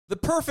The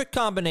perfect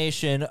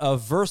combination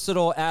of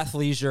versatile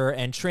athleisure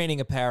and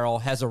training apparel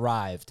has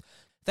arrived.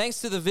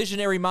 Thanks to the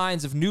visionary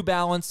minds of New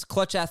Balance,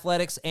 Clutch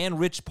Athletics, and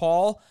Rich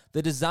Paul,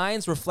 the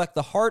designs reflect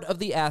the heart of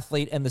the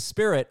athlete and the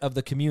spirit of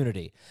the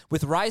community.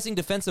 With rising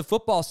defensive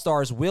football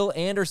stars Will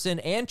Anderson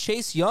and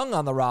Chase Young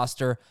on the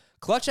roster,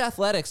 Clutch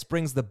Athletics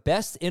brings the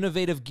best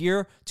innovative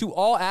gear to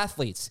all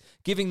athletes,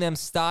 giving them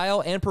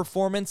style and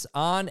performance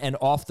on and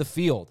off the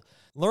field.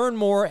 Learn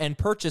more and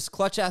purchase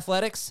Clutch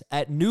Athletics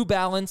at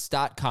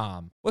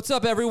newbalance.com. What's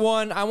up,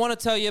 everyone? I want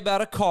to tell you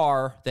about a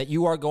car that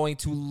you are going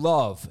to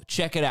love.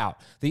 Check it out.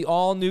 The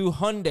all-new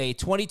Hyundai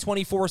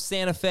 2024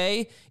 Santa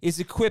Fe is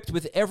equipped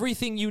with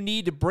everything you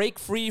need to break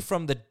free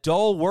from the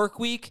dull work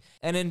week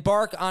and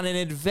embark on an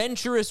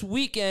adventurous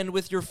weekend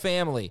with your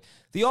family.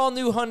 The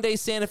all-new Hyundai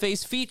Santa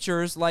Fe's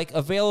features like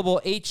available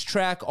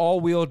H-Track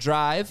all-wheel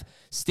drive,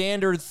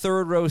 standard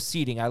third-row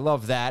seating, I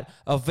love that,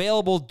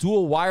 available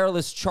dual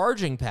wireless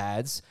charging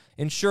pads,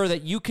 ensure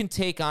that you can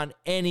take on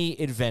any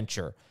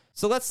adventure.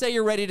 So let's say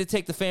you're ready to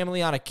take the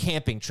family on a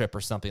camping trip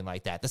or something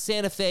like that. The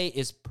Santa Fe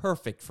is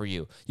perfect for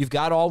you. You've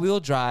got all-wheel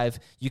drive.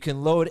 You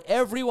can load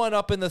everyone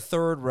up in the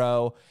third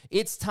row.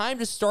 It's time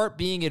to start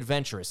being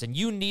adventurous, and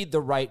you need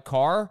the right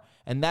car,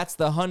 and that's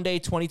the Hyundai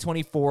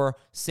 2024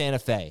 Santa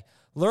Fe.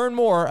 Learn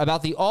more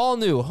about the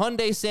all-new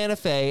Hyundai Santa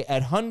Fe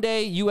at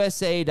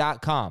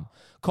HyundaiUSA.com.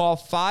 Call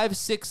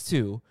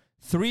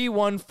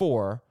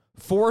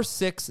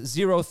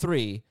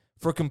 562-314-4603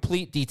 for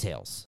complete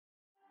details.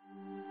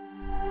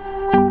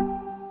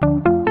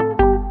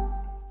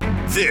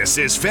 This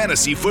is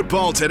Fantasy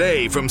Football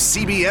Today from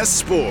CBS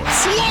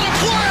Sports. What a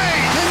play!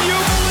 Can you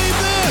believe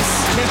this?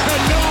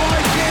 No,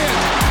 I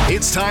can't.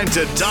 It's time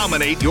to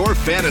dominate your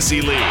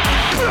fantasy league.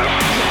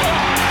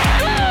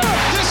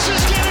 This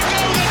is going to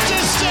go the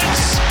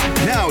distance.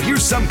 Now,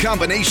 here's some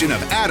combination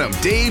of Adam,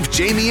 Dave,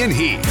 Jamie, and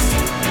Heath.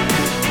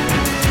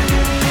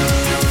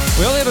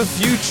 We only have a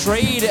few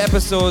trade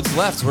episodes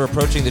left. We're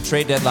approaching the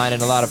trade deadline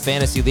in a lot of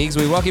fantasy leagues.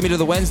 We welcome you to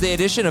the Wednesday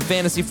edition of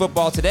Fantasy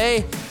Football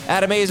Today.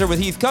 Adam Azer with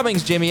Heath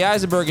Cummings, Jamie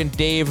Eisenberg, and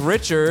Dave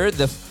Richard.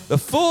 The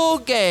full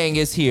gang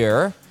is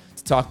here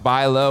to talk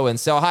buy low and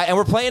sell high. And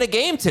we're playing a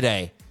game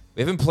today.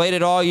 We haven't played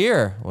it all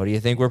year. What do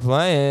you think we're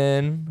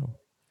playing?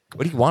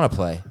 What do you want to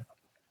play?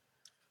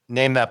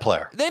 Name that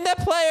player. Name that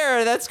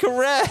player. That's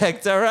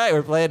correct. All right,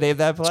 we're playing Name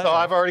That Player. So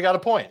I've already got a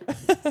point.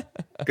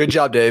 Good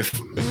job, Dave.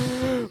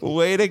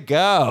 Way to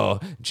go.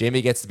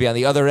 Jamie gets to be on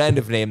the other end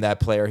of Name That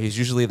Player. He's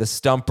usually the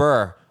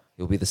stumper.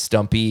 He'll be the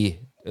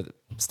stumpy.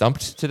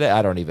 Stumped today?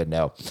 I don't even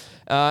know.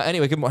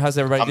 Anyway, good morning. How's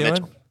everybody doing?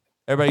 Mitchell.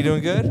 Everybody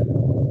doing good?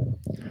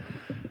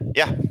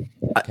 Yeah.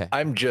 Okay.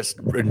 I'm just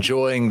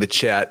enjoying the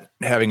chat,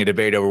 having a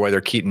debate over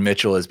whether Keaton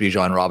Mitchell is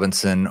Bijan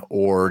Robinson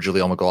or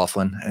Jaleel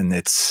McLaughlin, and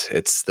it's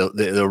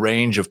the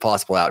range of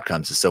possible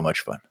outcomes is so much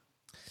fun.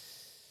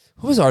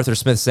 What was Arthur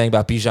Smith saying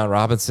about Bijan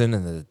Robinson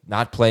and the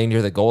not playing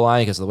near the goal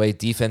line because of the way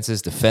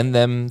defenses defend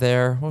them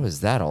there? What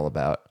was that all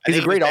about? He's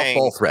a great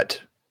off-ball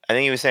threat. I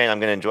think he was saying I'm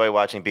going to enjoy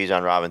watching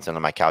Bijan Robinson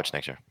on my couch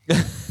next year.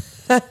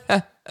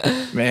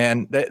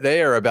 Man,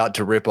 they are about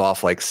to rip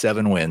off like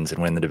 7 wins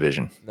and win the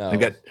division. No. They've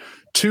got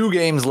 2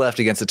 games left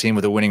against a team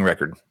with a winning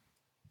record.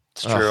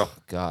 It's true. Oh,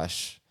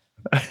 gosh.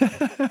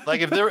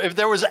 Like if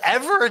there was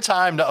ever a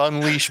time to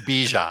unleash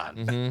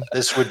Bijan,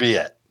 this would be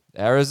it.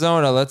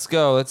 Arizona, let's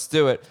go. Let's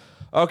do it.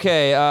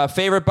 Okay,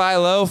 favorite buy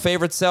low,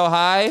 favorite sell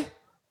high.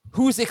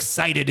 Who's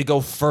excited to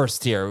go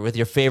first here with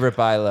your favorite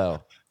buy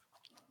low?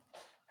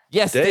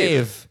 Yes,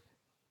 Dave.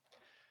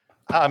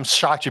 I'm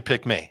shocked you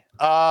picked me.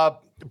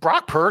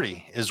 Brock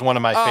Purdy is one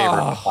of my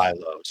favorite buy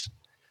lows.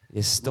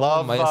 You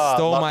stole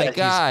my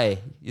guy.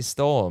 You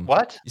stole him.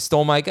 What? You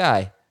stole my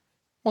guy.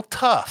 Well,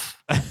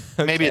 tough.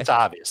 Okay. Maybe it's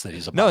obvious that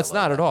he's a buy No, it's low.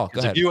 not at all. Go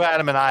Because ahead. if you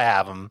had him and I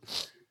have him,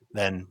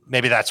 then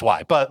maybe that's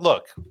why. But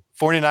look,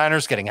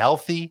 49ers getting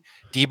healthy,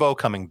 Debo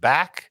coming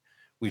back.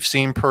 We've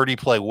seen Purdy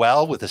play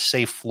well with a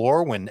safe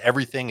floor when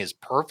everything is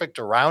perfect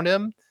around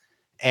him.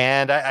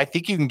 And I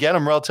think you can get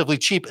him relatively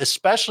cheap,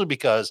 especially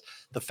because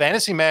the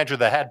fantasy manager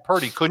that had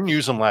Purdy couldn't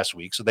use him last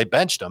week. So they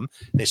benched him.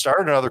 They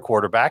started another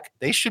quarterback.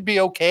 They should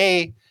be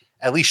okay,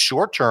 at least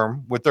short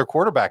term, with their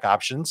quarterback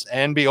options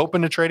and be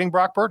open to trading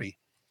Brock Purdy.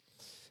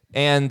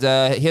 And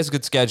he has a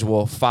good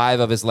schedule. 5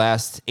 of his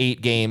last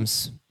 8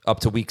 games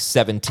up to week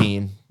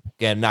 17.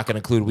 Again, not going to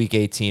include week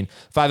 18.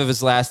 5 of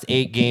his last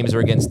 8 games are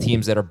against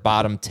teams that are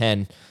bottom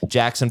 10.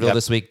 Jacksonville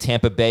this week.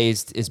 Tampa Bay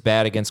is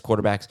bad against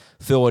quarterbacks.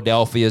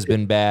 Philadelphia has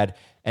been bad.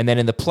 And then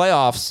in the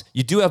playoffs,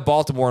 you do have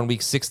Baltimore in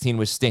week 16,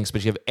 which stinks,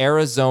 but you have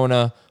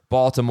Arizona,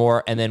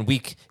 Baltimore, and then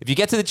if you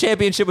get to the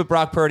championship with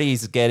Brock Purdy,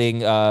 he's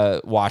getting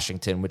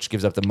Washington, which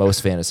gives up the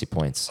most fantasy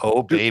points.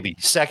 Oh, baby.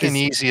 Second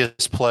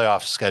easiest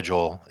playoff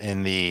schedule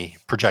in the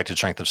projected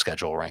strength of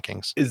schedule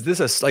rankings. Is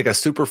this like a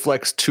super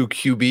flex 2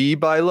 QB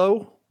buy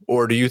low?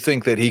 Or do you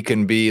think that he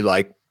can be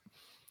like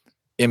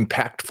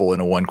impactful in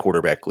a 1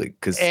 quarterback league?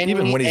 Because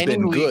even when he's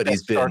been good,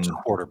 he's been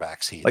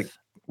quarterbacks. Heath. Like,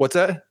 what's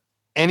that?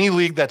 Any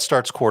league that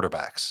starts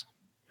quarterbacks.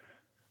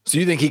 So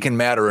you think he can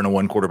matter in a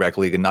 1 quarterback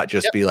league and not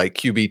just be like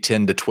QB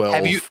 10 to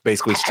 12,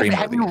 basically stream?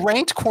 Have you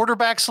ranked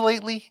quarterbacks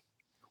lately?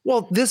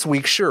 Well, this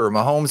week, sure,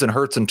 Mahomes and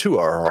Hurts and Tua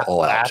are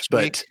all out, Last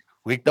but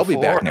week they'll be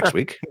before. back next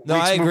week. No,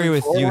 Weeks I agree moving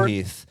with you, forward.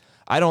 Heath.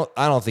 I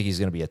don't think he's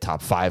going to be a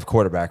top 5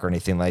 quarterback or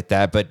anything like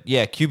that. But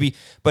yeah, QB.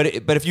 But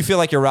if you feel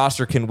like your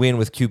roster can win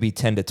with QB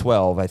 10 to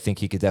 12, I think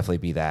he could definitely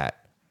be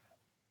that.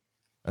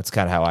 That's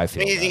kind of how I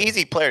feel. He's an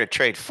easy player to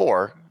trade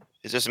for.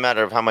 It's just a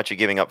matter of how much you're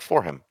giving up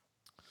for him.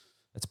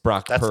 It's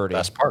Brock That's Purdy. the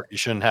best part. You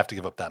shouldn't have to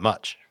give up that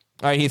much.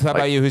 All right, Heath. How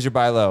about you? Who's your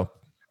buy low?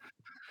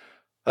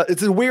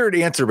 It's a weird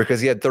answer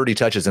because he had 30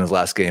 touches in his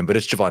last game, but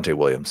it's Javonte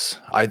Williams.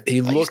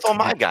 You stole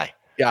my guy.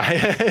 Yeah,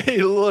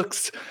 he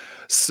looks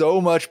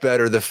so much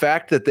better. The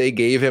fact that they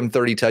gave him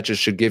 30 touches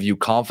should give you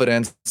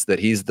confidence that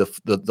he's the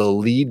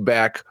lead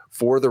back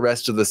for the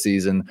rest of the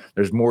season.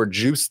 There's more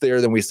juice there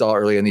than we saw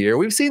early in the year.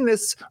 We've seen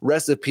this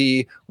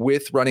recipe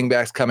with running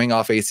backs coming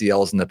off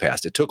ACLs in the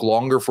past. It took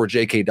longer for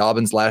J.K.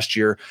 Dobbins last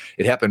year.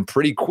 It happened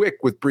pretty quick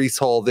with Breece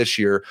Hall this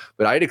year,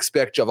 but I'd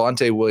expect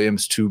Javonte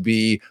Williams to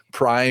be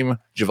prime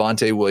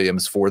Javonte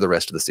Williams for the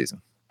rest of the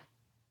season.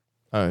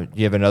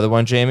 You have another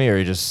one, Jamie, or are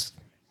you just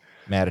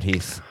mad at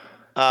Heath?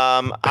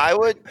 I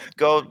would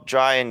go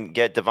try and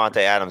get Devontae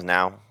Adams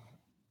now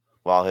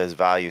while his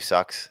value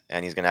sucks,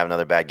 and he's going to have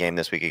another bad game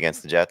this week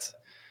against the Jets.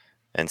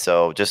 And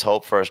so just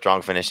hope for a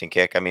strong finishing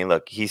kick. I mean,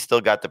 look, he's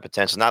still got the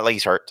potential. Not like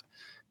he's hurt,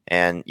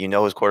 and you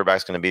know his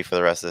quarterback's going to be for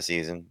the rest of the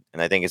season.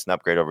 And I think it's an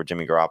upgrade over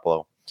Jimmy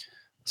Garoppolo.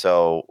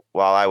 So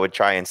while I would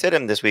try and sit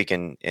him this week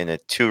in a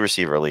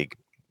 2-receiver league,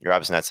 you're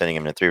obviously not sitting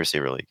him in a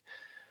 3-receiver league.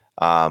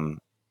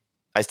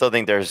 I still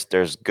think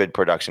there's good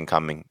production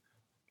coming.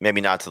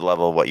 Maybe not to the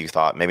level of what you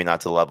thought. Maybe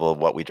not to the level of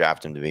what we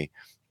draft him to be.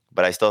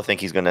 But I still think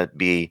he's going to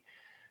be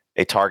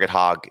a target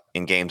hog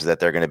in games that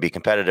they're going to be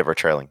competitive or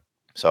trailing.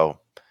 So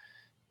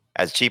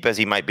as cheap as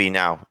he might be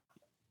now,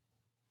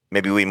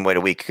 maybe we even wait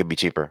a week, it could be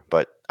cheaper.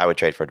 But I would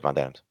trade for Devontae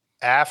Adams.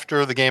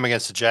 After the game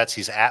against the Jets,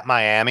 he's at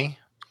Miami.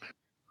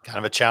 Kind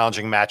of a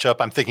challenging matchup.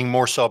 I'm thinking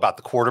more so about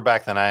the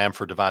quarterback than I am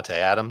for Devontae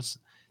Adams.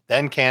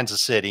 Then Kansas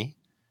City.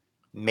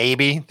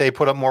 Maybe they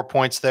put up more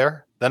points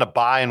there. Then a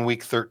bye in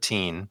week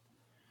 13.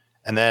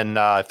 And then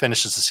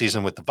finishes the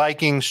season with the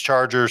Vikings,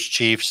 Chargers,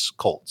 Chiefs,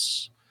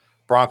 Colts,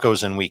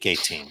 Broncos in week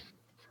 18.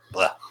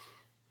 Blah.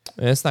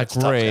 It's not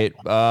great.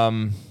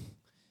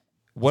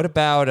 What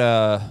about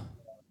what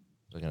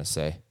was I going to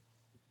say?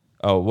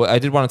 Oh, well, I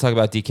did want to talk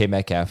about DK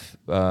Metcalf.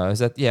 Is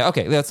that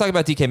okay? Let's talk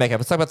about DK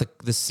Metcalf. Let's talk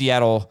about the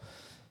Seattle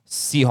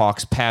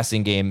Seahawks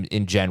passing game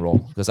in general,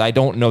 because I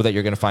don't know that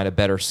you're going to find a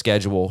better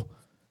schedule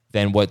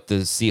than what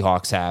the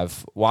Seahawks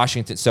have.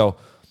 Washington. So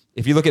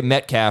if you look at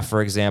Metcalf,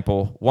 for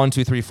example, 1,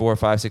 2, 3, 4,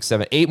 5, 6,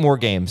 7, 8 more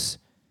games,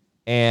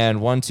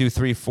 and 1, 2,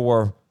 3,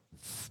 4,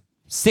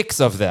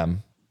 6 of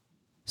them,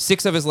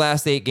 6 of his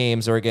last 8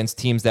 games are against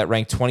teams that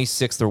rank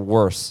 26th or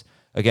worse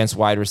against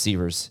wide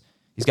receivers.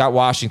 He's got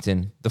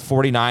Washington, the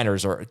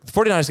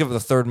 49ers give up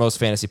the 3rd most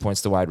fantasy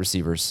points to wide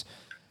receivers.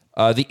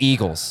 The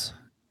Eagles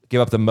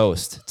give up the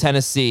most.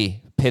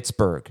 Tennessee,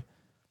 Pittsburgh.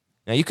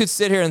 Now, you could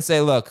sit here and say,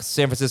 look,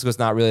 San Francisco's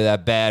not really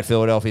that bad.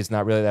 Philadelphia's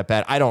not really that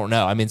bad. I don't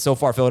know. I mean, so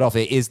far,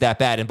 Philadelphia is that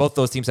bad, and both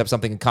those teams have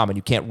something in common.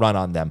 You can't run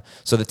on them,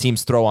 so the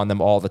teams throw on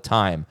them all the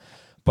time.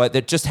 But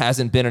it just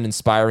hasn't been an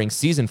inspiring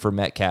season for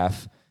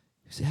Metcalf.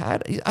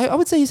 I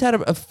would say he's had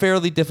a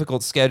fairly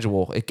difficult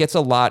schedule. It gets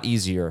a lot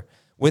easier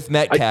with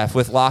Metcalf,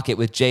 with Lockett,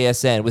 with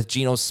JSN, with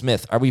Geno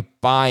Smith. Are we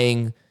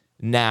buying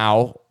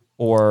now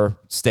or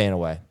staying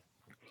away?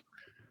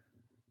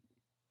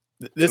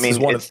 This is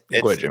one of.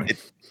 Go ahead, Jimmy.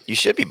 You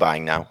should be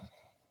buying now.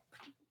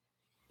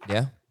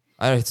 Yeah.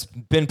 It's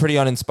been pretty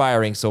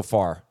uninspiring so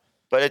far.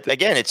 But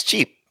again, it's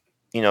cheap,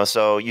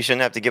 so you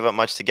shouldn't have to give up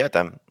much to get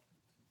them.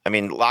 I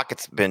mean,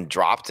 Lockett's been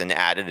dropped and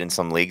added in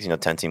some leagues,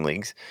 10-team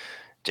leagues.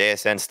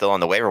 JSN's still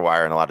on the waiver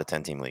wire in a lot of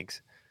 10-team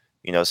leagues.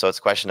 So it's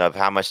a question of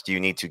how much do you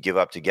need to give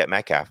up to get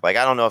Metcalf? Like,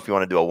 I don't know if you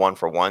want to do a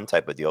 1-for-1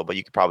 type of deal, but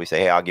you could probably say,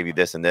 hey, I'll give you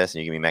this and this,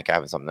 and you give me Metcalf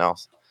and something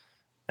else.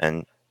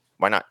 And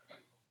why not?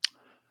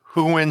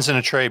 Who wins in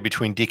a trade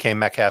between DK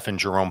Metcalf and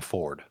Jerome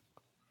Ford?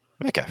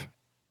 Metcalf.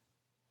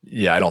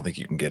 Yeah, I don't think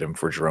you can get him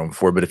for Jerome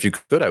Ford, but if you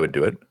could, I would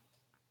do it.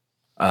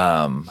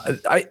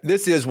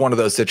 This is one of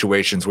those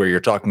situations where you're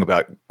talking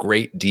about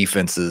great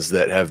defenses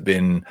that have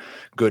been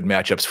good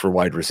matchups for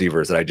wide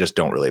receivers that I just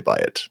don't really buy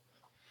it.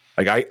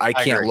 Like I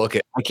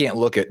can't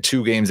look at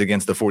 2 games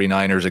against the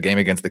 49ers, a game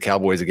against the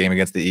Cowboys, a game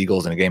against the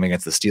Eagles, and a game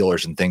against the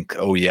Steelers and think,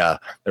 oh yeah,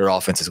 their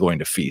offense is going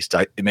to feast.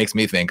 It makes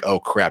me think, oh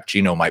crap,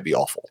 Geno might be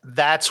awful.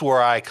 That's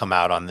where I come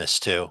out on this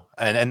too.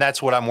 And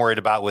that's what I'm worried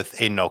about with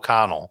Aiden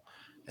O'Connell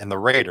and the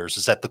Raiders,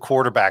 is that the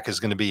quarterback is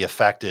going to be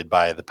affected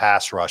by the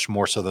pass rush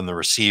more so than the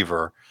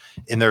receiver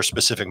in their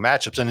specific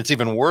matchups. And it's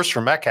even worse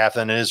for Metcalf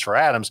than it is for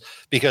Adams,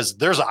 because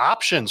there's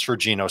options for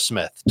Geno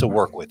Smith to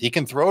work with. He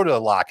can throw to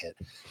Lockett.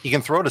 He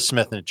can throw to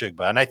Smith and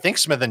Jigba. And I think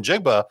Smith and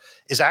Jigba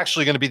is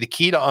actually going to be the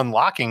key to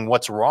unlocking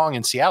what's wrong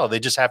in Seattle. They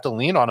just have to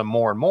lean on him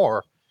more and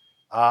more.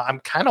 I'm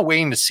kind of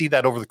waiting to see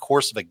that over the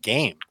course of a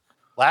game.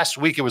 Last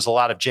week, it was a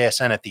lot of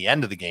JSN at the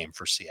end of the game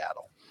for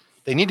Seattle.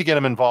 They need to get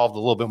him involved a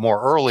little bit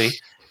more early.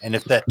 And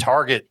if that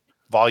target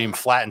volume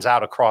flattens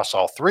out across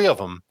all 3 of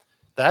them,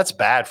 that's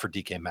bad for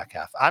DK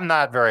Metcalf. I'm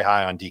not very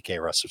high on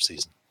DK rest of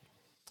season.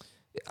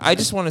 I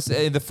just want to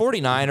say the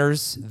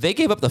 49ers, they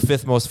gave up the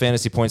 5th most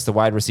fantasy points to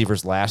wide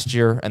receivers last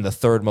year and the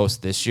 3rd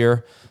most this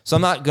year. So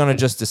I'm not going to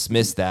just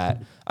dismiss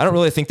that. I don't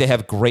really think they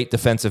have great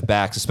defensive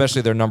backs,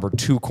 especially their number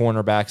 2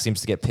 cornerback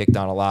seems to get picked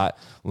on a lot,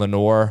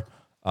 Lenore.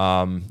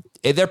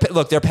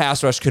 Their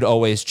pass rush could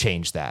always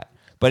change that.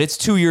 But it's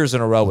 2 years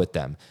in a row with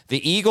them.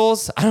 The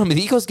Eagles,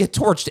 the Eagles get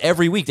torched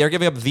every week. They're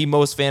giving up the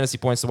most fantasy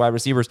points to wide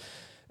receivers.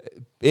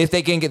 If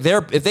they can get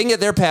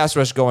their pass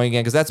rush going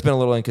again, because that's been a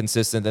little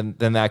inconsistent,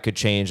 then that could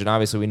change. And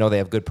obviously, we know they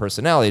have good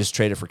personnel. They just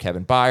traded for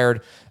Kevin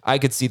Byard. I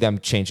could see them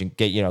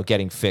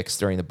getting fixed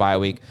during the bye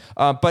week.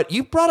 But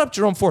you brought up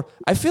Jerome Ford.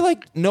 I feel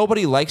like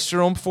nobody likes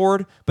Jerome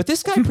Ford, but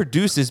this guy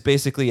produces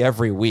basically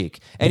every week,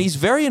 and he's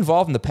very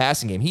involved in the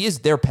passing game. He is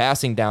their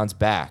passing downs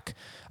back.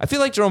 I feel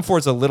like Jerome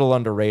Ford's a little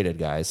underrated,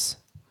 guys.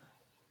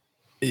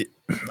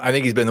 I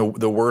think he's been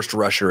the worst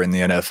rusher in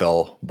the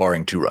NFL,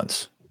 barring 2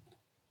 runs.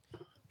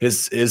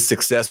 His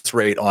success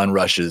rate on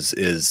rushes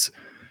is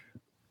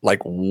like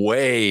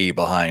way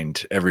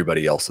behind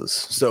everybody else's.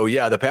 So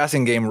yeah, the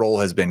passing game role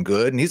has been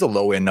good, and he's a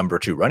low end number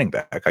 2 running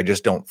back. I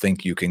just don't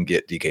think you can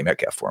get DK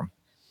Metcalf for him.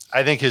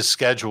 I think his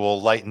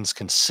schedule lightens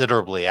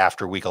considerably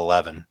after week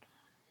 11.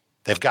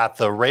 They've got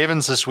the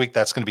Ravens this week.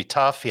 That's going to be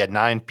tough. He had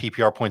 9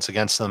 PPR points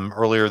against them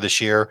earlier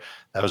this year.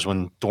 That was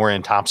when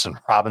Dorian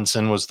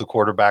Thompson-Robinson was the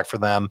quarterback for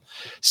them.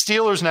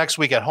 Steelers next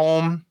week at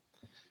home.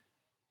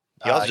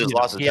 He also just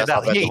lost his best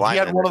offensive lineman. He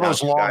had one of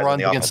those long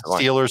runs against the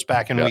Steelers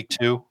back in week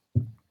 2.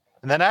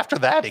 And then after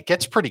that, it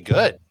gets pretty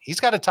good. He's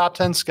got a top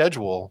 10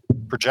 schedule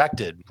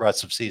projected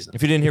rest of season.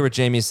 If you didn't hear what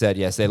Jamie said,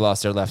 yes, they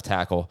lost their left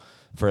tackle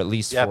for at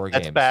least 4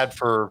 games.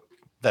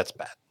 That's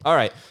bad. All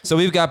right. So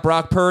we've got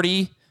Brock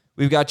Purdy.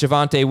 We've got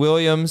Javonte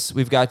Williams.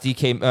 We've got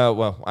DK.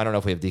 I don't know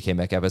if we have DK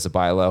Metcalf as a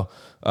buy low.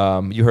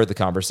 You heard the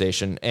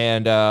conversation.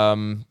 And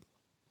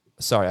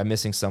sorry, I'm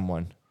missing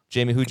someone.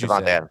 Jamie, who'd you say?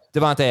 Adams.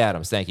 Devontae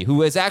Adams, thank you,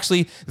 who is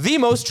actually the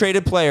most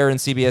traded player in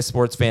CBS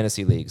Sports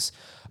Fantasy Leagues.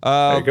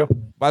 There you go.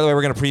 By the way,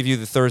 we're going to preview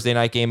the Thursday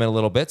night game in a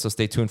little bit, so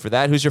stay tuned for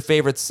that. Who's your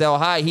favorite sell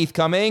high? Heath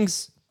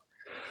Cummings?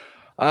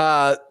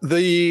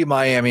 The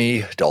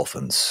Miami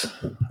Dolphins.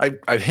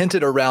 I've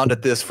hinted around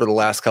at this for the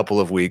last couple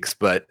of weeks,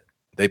 but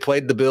they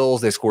played the Bills.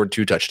 They scored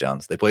 2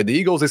 touchdowns. They played the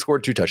Eagles. They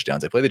scored 2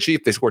 touchdowns. They played the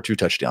Chiefs. They scored 2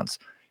 touchdowns.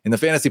 In the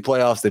fantasy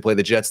playoffs, they play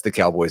the Jets, the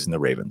Cowboys, and the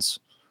Ravens.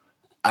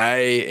 I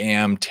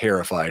am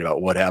terrified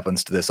about what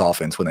happens to this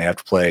offense when they have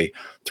to play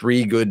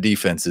 3 good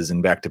defenses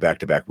in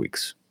back-to-back-to-back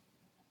weeks.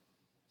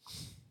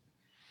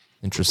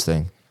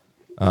 Interesting.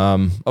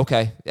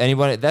 Okay.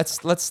 Anyone? Let's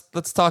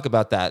talk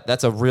about that.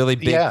 That's a really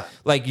big. Yeah.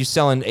 Like, you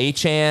selling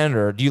Achane,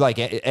 or do you like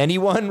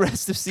anyone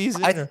rest of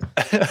season?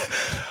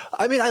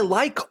 I mean, I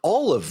like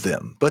all of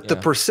them, but the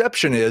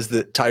perception is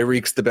that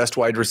Tyreek's the best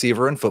wide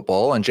receiver in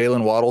football, and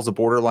Jalen Waddle's a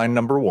borderline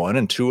number 1,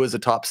 and Tua's a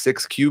top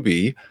 6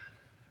 QB.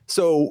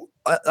 So,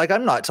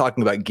 I'm not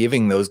talking about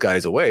giving those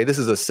guys away. This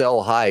is a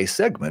sell high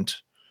segment.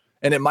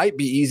 And it might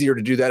be easier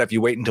to do that if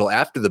you wait until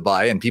after the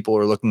bye and people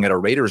are looking at a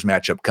Raiders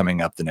matchup coming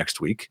up the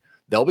next week.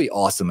 They'll be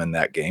awesome in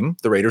that game.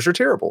 The Raiders are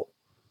terrible.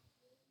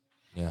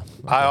 Yeah.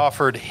 Okay. I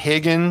offered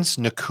Higgins,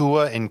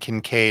 Nakua, and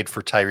Kincaid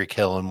for Tyreek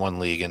Hill in one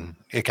league, and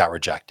it got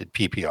rejected.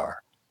 PPR.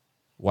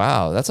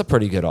 Wow, that's a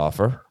pretty good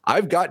offer.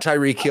 I've got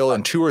Tyreek Hill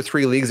in 2 or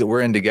 3 leagues that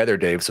we're in together,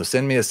 Dave. So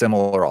send me a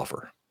similar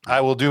offer. I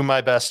will do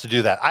my best to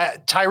do that.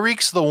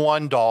 Tyreek's the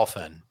one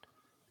Dolphin,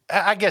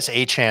 I guess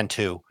Achane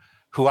too,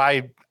 who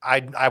I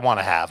want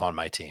to have on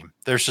my team.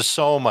 There's just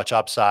so much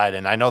upside,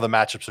 and I know the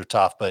matchups are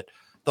tough, but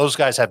those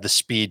guys have the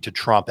speed to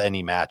trump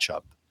any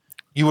matchup.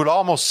 You would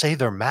almost say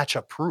they're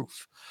matchup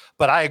proof.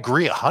 But I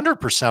agree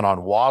 100%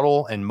 on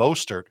Waddle and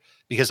Mostert,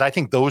 because I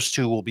think those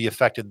 2 will be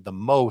affected the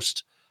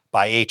most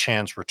by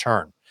Achane's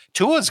return.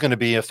 Tua is going to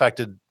be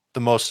affected the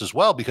most as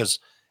well, because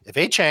if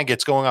Achane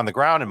gets going on the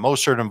ground and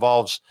Mostert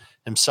involves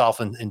himself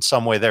in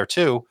some way there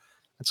too,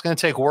 it's going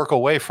to take work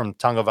away from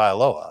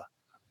Tagovailoa.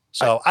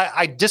 So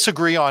I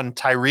disagree on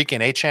Tyreek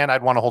and Achane.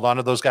 I'd want to hold on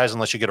to those guys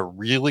unless you get a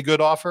really good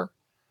offer.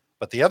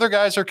 But the other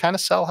guys are kind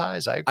of sell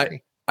highs. I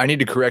agree. I need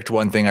to correct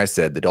one thing I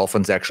said. The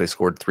Dolphins actually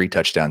scored 3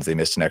 touchdowns. They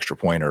missed an extra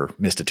point or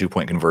missed a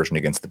 2-point conversion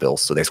against the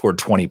Bills. So they scored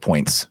 20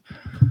 points.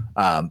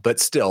 But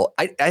still,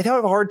 I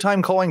have a hard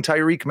time calling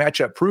Tyreek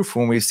matchup proof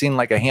when we've seen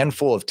like a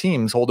handful of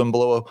teams hold him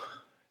below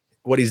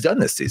what he's done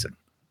this season.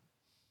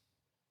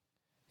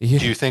 Do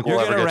you think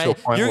we'll ever get to a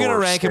point you're where going to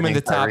we're rank him in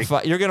the top Tyreek?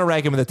 5? You're going to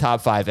rank him in the top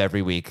 5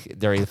 every week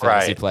during the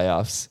fantasy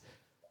playoffs.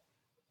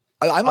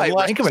 I might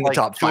Unless rank him in the like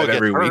top Tua 5 gets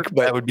every hurt, week,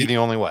 but that would be the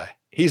only way.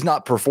 He's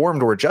not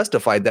performed or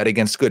justified that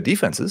against good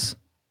defenses.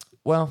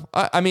 Well,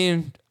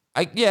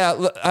 he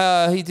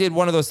did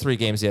one of those 3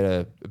 games. He had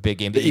a big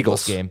game, the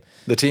Eagles game.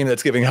 The team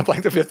that's giving up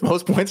like the 5th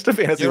most points to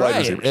fantasy You're wide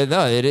right. receivers.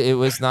 No, it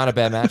was not a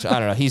bad match. I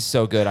don't know. He's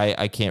so good.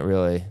 I can't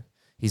really.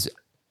 He's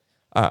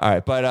all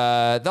right.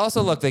 But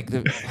also, look,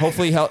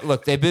 hopefully,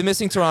 they've been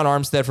missing Teron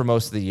Armstead for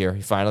most of the year.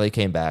 He finally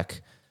came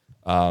back.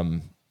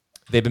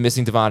 They've been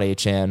missing Devon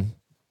Achane.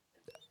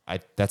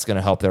 That's going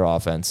to help their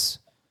offense.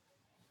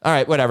 All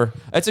right, whatever.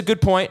 That's a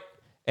good point.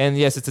 And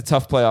yes, it's a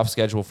tough playoff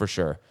schedule for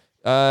sure.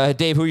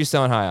 Dave, who are you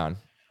selling high on?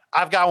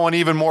 I've got one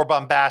even more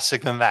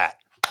bombastic than that.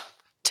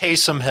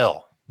 Taysom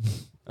Hill.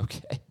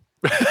 Okay.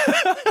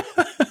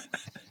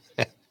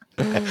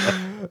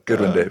 Good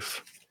one,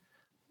 Dave.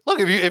 Look,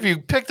 if you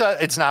picked up,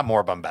 it's not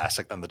more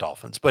bombastic than the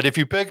Dolphins, but if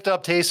you picked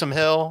up Taysom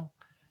Hill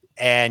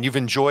and you've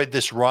enjoyed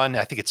this run,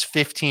 I think it's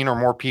 15 or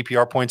more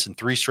PPR points in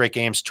 3 straight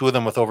games, 2 of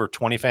them with over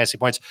 20 fantasy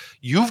points.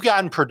 You've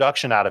gotten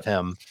production out of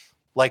him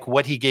like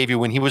what he gave you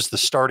when he was the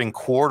starting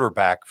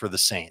quarterback for the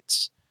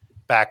Saints,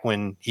 back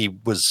when he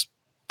was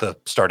the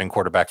starting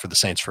quarterback for the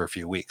Saints for a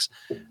few weeks.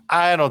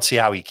 I don't see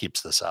how he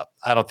keeps this up.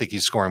 I don't think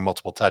he's scoring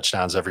multiple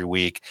touchdowns every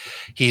week.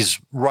 He's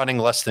running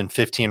less than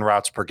 15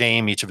 routes per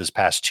game each of his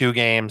past 2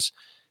 games.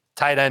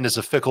 Tight end is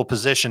a fickle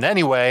position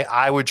anyway.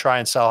 I would try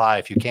and sell high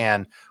if you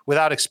can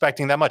without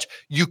expecting that much.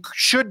 You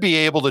should be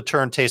able to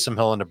turn Taysom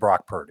Hill into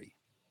Brock Purdy.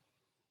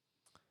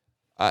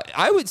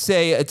 I would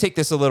say take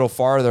this a little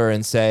farther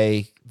and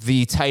say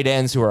the tight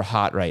ends who are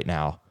hot right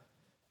now,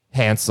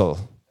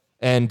 Hansel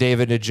and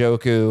David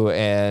Njoku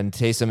and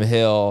Taysom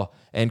Hill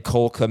and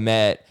Cole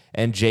Kmet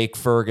and Jake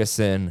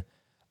Ferguson.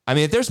 I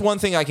mean, if there's one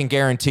thing I can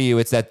guarantee you,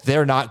 it's that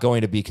they're not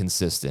going to be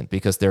consistent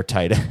because they're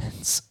tight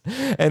ends.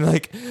 And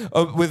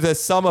with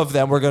some of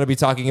them, we're going to be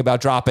talking about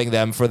dropping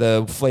them for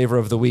the flavor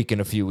of the week in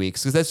a few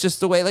weeks because that's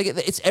just the way,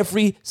 it's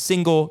every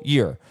single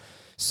year.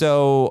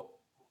 So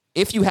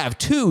if you have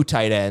 2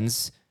 tight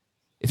ends,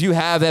 if you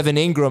have Evan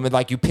Ingram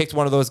and you picked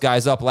one of those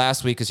guys up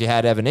last week because you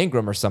had Evan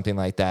Ingram or something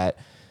like that,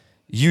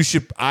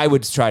 I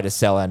would try to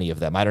sell any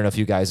of them. I don't know if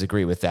you guys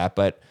agree with that,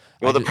 but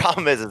the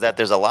problem is that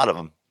there's a lot of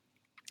them.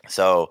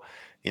 So,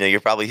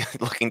 you're probably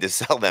looking to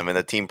sell them, and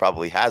the team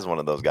probably has one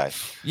of those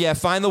guys. Yeah,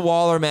 find the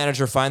Waller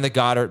manager, find the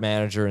Goddard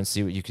manager, and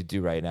see what you could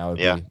do right now would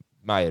be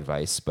my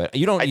advice. But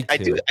you don't need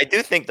to. I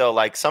do think,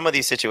 though, some of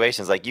these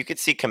situations, you could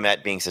see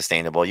Kmet being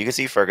sustainable. You could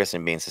see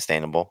Ferguson being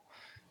sustainable.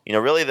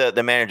 Really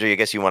the manager I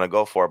guess you want to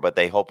go for, but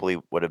they hopefully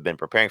would have been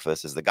preparing for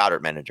this, is the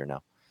Goddard manager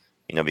now.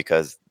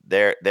 Because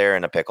they're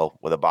in a pickle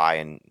with a bye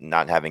and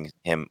not having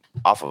him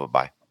off of a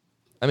bye.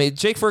 I mean,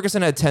 Jake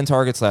Ferguson had 10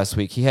 targets last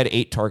week. He had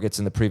 8 targets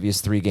in the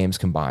previous 3 games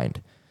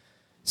combined.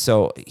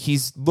 So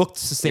he's looked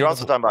sustainable. You're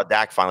also talking about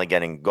Dak finally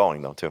getting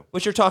going, though, too.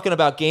 Which you're talking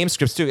about game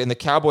scripts, too. And the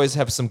Cowboys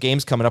have some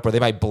games coming up where they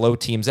might blow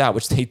teams out,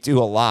 which they do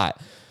a lot.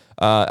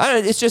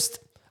 It's just,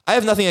 I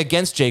have nothing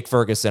against Jake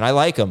Ferguson. I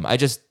like him.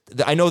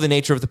 I know the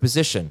nature of the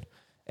position.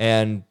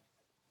 And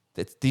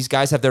these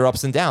guys have their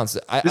ups and downs.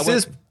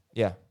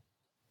 Yeah.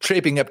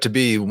 Shaping up to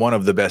be one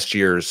of the best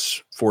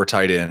years for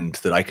tight end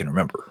that I can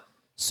remember.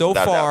 So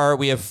far,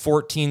 we have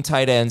 14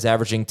 tight ends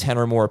averaging 10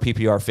 or more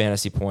PPR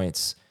fantasy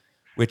points,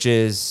 which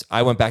is,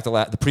 I went back to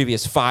the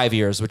previous 5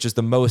 years, which is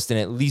the most in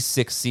at least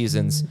 6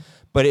 seasons.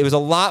 But it was a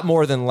lot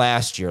more than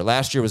last year.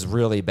 Last year was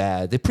really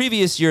bad. The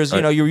previous years,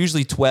 you were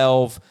usually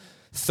 12,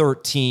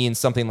 13,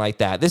 something like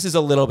that. This is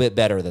a little bit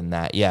better than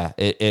that. Yeah,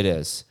 it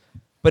is.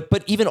 But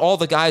even all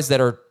the guys that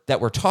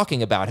we're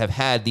talking about have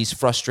had these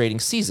frustrating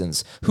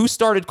seasons. Who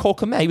started Cole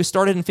Kmet? He was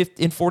started in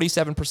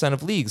 47%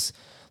 of leagues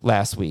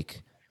last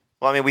week.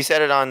 Well, I mean, we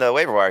said it on the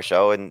waiver wire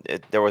show, and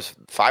there was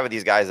 5 of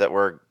these guys that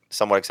we're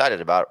somewhat excited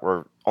about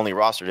were only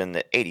rostered in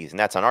the 80s, and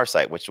that's on our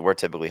site, which we're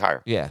typically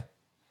higher. Yeah.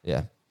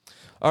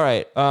 All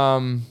right.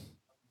 I'm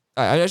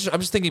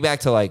just thinking back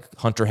to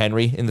Hunter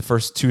Henry in the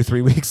first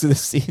 2-3 weeks of the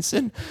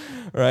season,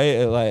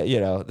 right?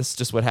 This is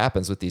just what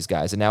happens with these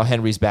guys, and now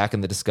Henry's back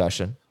in the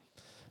discussion.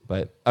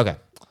 But okay.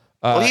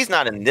 Well, he's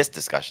not in this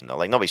discussion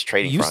though. Nobody's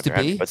trading for Hunter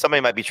Henry, but somebody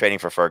might be trading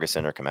for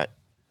Ferguson or Kmet.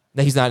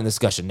 No, he's not in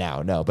discussion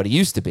now, no, but he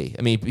used to be.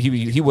 I mean,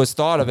 he was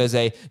thought of as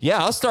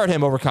I'll start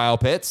him over Kyle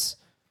Pitts,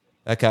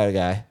 that kind of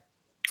guy.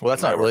 Well,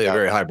 that's not really a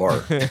very high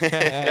bar.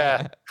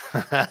 Yeah.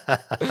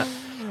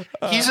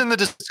 He's in the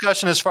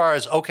discussion as far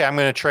as, okay, I'm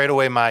going to trade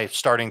away my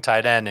starting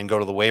tight end and go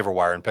to the waiver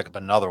wire and pick up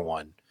another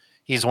one.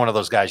 He's one of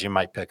those guys you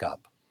might pick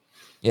up.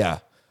 Yeah.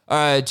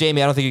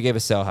 Jamie, I don't think you gave a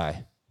sell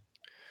high.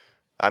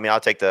 I mean, I'll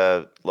take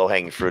the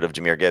low-hanging fruit of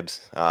Jahmyr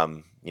Gibbs.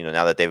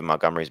 Now that David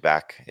Montgomery's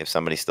back, if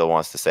somebody still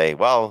wants to say,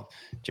 well,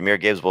 Jahmyr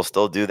Gibbs will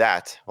still do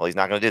that. Well, he's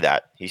not going to do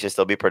that. He should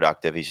still be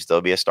productive. He should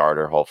still be a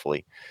starter,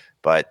 hopefully.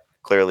 But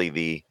clearly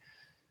the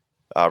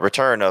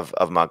return of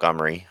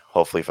Montgomery,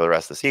 hopefully for the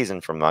rest of the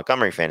season from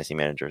Montgomery fantasy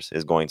managers,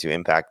 is going to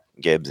impact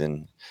Gibbs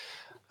in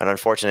an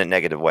unfortunate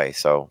negative way.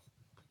 So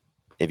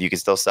if you can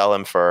still sell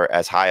him for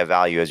as high a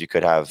value as you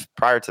could have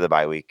prior to the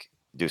bye week,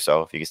 do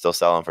so. If you can still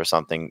sell him for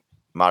something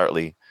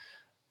moderately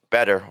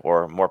better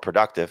or more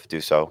productive,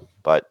 do so.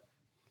 But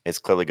it's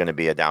clearly going to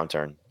be a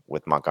downturn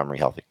with Montgomery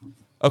healthy.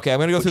 Okay, I'm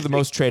going to go through the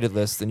most traded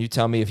list, and you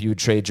tell me if you would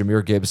trade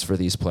Jahmyr Gibbs for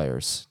these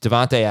players.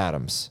 Devontae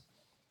Adams.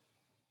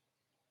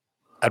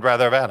 I'd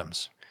rather have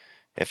Adams.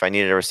 If I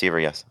needed a receiver,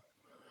 yes.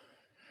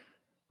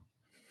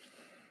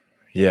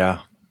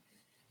 Yeah.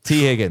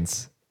 T.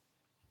 Higgins.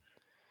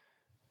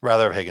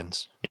 Rather have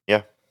Higgins.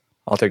 Yeah.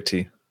 I'll take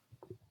T.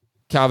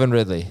 Calvin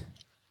Ridley.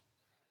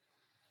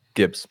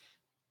 Gibbs.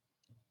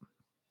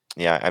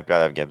 Yeah, I'd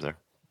rather have Gibbs there.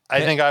 I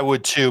think I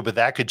would too, but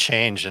that could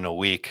change in a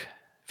week.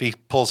 If he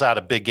pulls out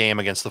a big game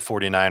against the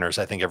 49ers,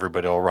 I think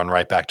everybody will run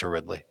right back to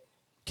Ridley.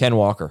 Ken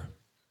Walker.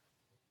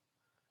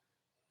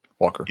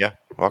 Walker. Yeah,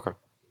 Walker.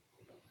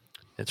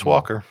 It's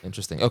Walker.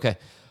 Interesting. Okay.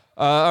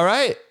 All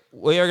right.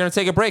 We are going to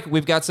take a break.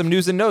 We've got some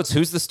news and notes.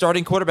 Who's the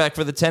starting quarterback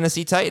for the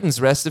Tennessee Titans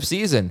rest of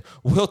season?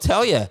 We'll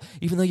tell you,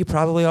 even though you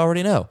probably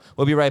already know.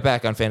 We'll be right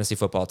back on Fantasy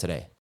Football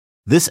Today.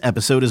 This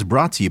episode is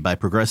brought to you by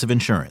Progressive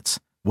Insurance.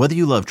 Whether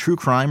you love true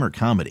crime or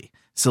comedy,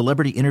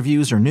 celebrity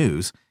interviews or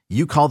news,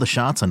 you call the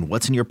shots on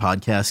what's in your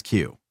podcast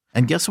queue.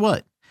 And guess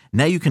what?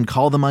 Now you can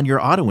call them on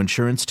your auto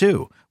insurance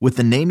too with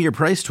the Name Your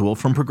Price tool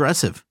from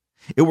Progressive.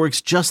 It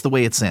works just the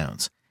way it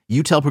sounds.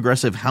 You tell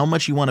Progressive how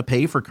much you want to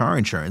pay for car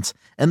insurance,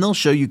 and they'll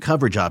show you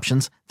coverage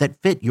options that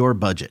fit your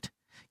budget.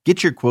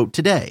 Get your quote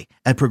today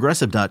at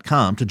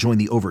Progressive.com to join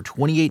the over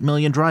 28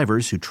 million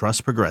drivers who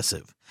trust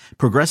Progressive.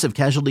 Progressive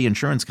Casualty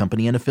Insurance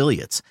Company and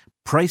Affiliates.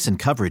 Price and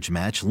coverage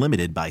match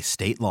limited by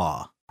state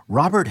law.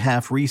 Robert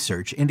Half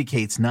research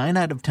indicates 9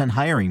 out of 10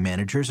 hiring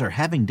managers are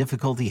having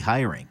difficulty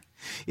hiring.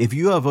 If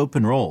you have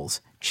open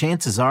roles,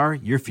 chances are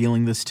you're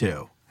feeling this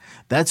too.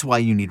 That's why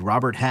you need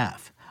Robert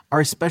Half.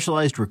 Our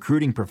specialized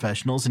recruiting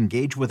professionals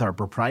engage with our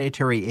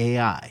proprietary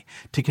AI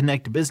to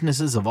connect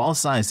businesses of all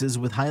sizes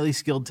with highly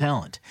skilled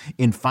talent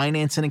in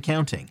finance and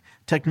accounting,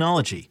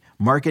 technology,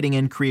 marketing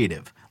and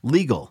creative,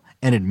 legal,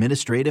 and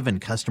administrative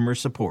and customer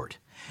support.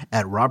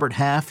 At Robert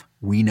Half,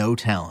 we know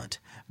talent.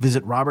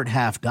 Visit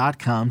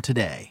roberthalf.com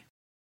today.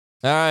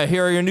 All right,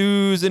 here are your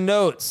news and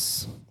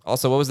notes.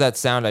 Also, what was that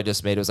sound I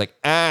just made? It was like,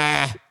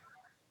 ah.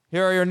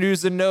 Here are your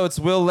news and notes.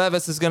 Will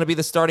Levis is going to be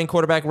the starting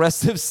quarterback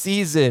rest of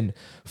season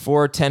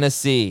for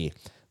Tennessee.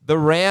 The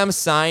Rams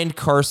signed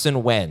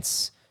Carson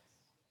Wentz.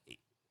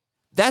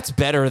 That's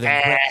better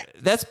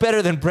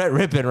than Brett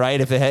Rippon, right?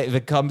 If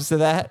it comes to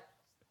that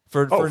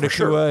for Nacua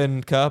sure.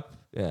 and Cup.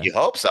 Yeah. You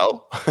hope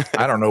so.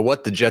 I don't know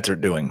what the Jets are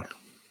doing.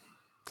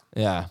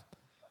 Yeah.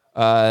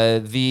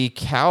 The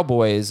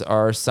Cowboys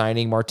are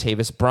signing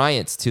Martavis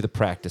Bryant to the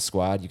practice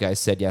squad. You guys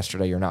said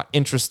yesterday you're not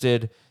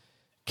interested.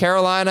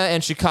 Carolina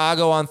and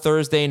Chicago on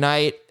Thursday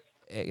night.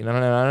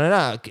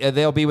 No.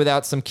 They'll be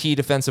without some key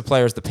defensive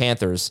players, the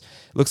Panthers.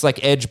 Looks like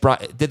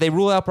did they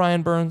rule out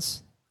Brian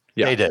Burns?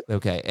 Yeah. They did.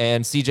 Okay.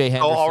 And CJ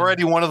Henderson. So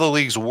already one of the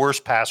league's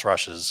worst pass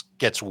rushes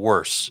gets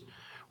worse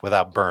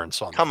without Burns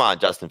on. Come on,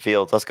 Justin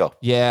Fields. Let's go.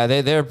 Yeah,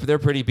 they're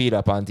pretty beat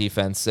up on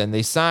defense. And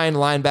they signed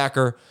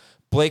linebacker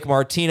Blake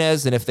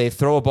Martinez. And if they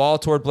throw a ball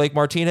toward Blake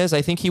Martinez,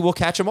 I think he will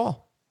catch them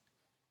all.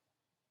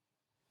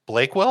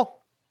 Blake will?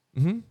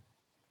 Mm-hmm.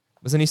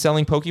 Wasn't he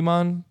selling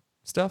Pokemon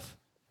stuff?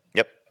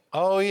 Yep.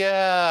 Oh,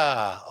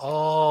 yeah.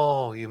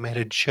 Oh, you made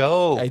a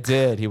joke. I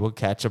did. He will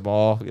catch them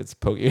all. It's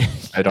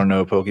Pokemon. I don't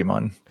know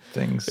Pokemon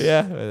things.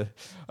 Yeah.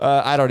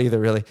 I don't either,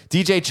 really.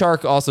 DJ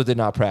Chark also did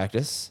not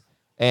practice.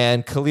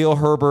 And Khalil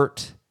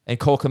Herbert and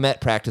Cole Kmet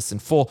practiced in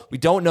full. We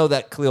don't know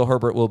that Khalil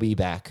Herbert will be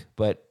back,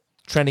 but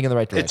trending in the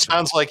right direction. It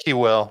sounds like he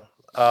will.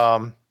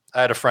 I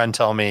had a friend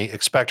tell me,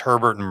 expect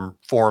Herbert and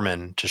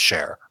Foreman to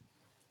share.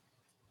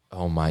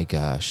 Oh, my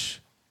gosh.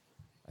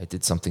 I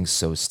did something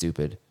so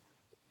stupid.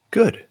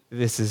 Good.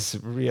 This is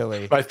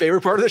really... My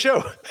favorite part of the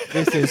show.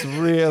 This is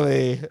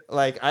really...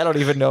 I don't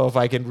even know if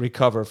I can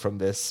recover from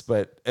this,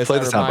 but as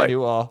I remind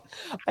you all,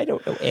 I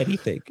don't know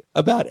anything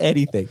about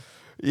anything.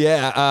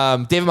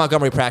 Yeah, David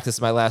Montgomery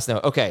practiced my last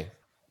note. Okay,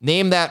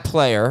 name that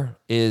player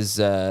is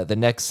the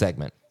next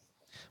segment.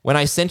 When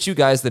I sent you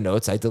guys the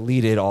notes, I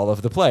deleted all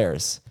of the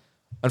players.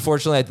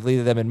 Unfortunately, I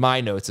deleted them in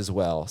my notes as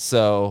well,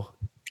 so...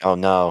 Oh,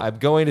 no. I'm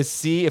going to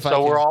see if I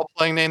can we're all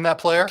playing Name That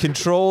Player?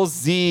 Control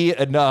Z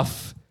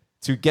enough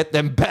to get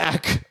them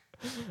back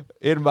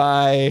in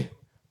my...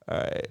 All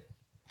right.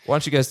 Why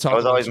don't you guys talk? That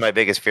was always my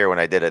biggest fear when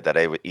I did it, that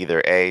I would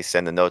either A,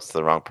 send the notes to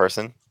the wrong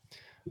person,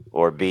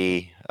 or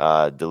B,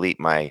 delete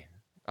my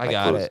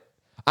got clues. it.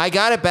 I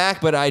got it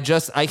back, but I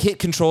hit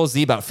Control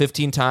Z about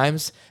 15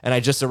 times, and I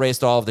just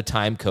erased all of the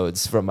time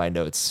codes from my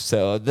notes.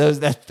 So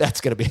that's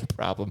going to be a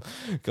problem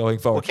going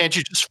forward. Well, can't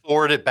you just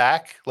forward it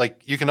back?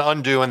 Like, you can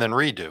undo and then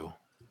redo.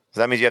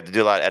 So that means you have to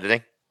do a lot of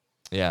editing?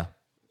 Yeah.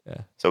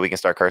 So we can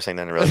start cursing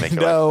then and really make it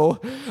No.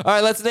 All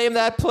right, let's name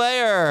that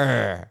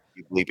player.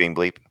 You bleeping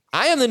bleep.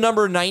 I am the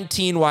number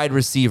 19 wide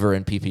receiver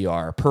in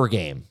PPR per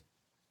game.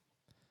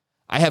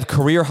 I have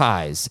career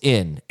highs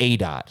in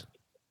ADOT,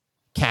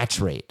 catch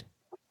rate,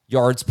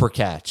 yards per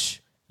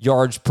catch,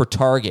 yards per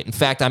target. In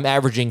fact, I'm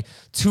averaging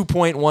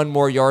 2.1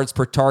 more yards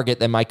per target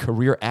than my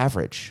career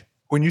average.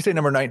 When you say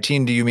number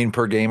 19, do you mean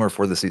per game or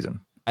for the season?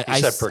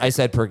 I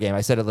said per game.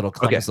 I said it a little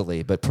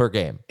clumsily, but per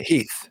game.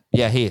 Heath.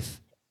 Yeah, Heath.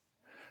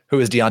 Who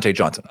is Deontay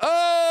Johnson?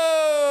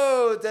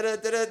 Oh!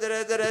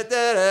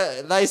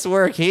 Nice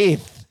work,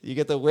 Heath. You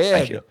get the win.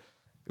 Thank you.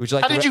 Would you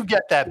like How did you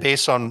get that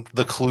based on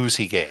the clues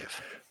he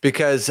gave?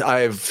 Because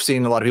I've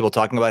seen a lot of people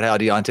talking about how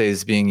Deontay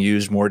is being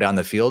used more down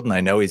the field, and I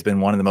know he's been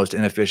one of the most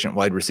inefficient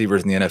wide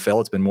receivers in the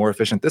NFL. It's been more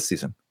efficient this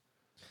season.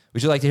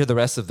 Would you like to hear the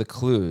rest of the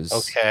clues?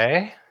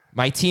 Okay.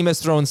 My team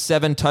has thrown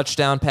 7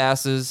 touchdown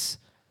passes.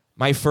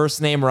 My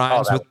first name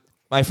rhymes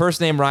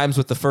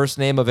with the first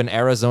name of an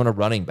Arizona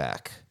running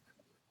back.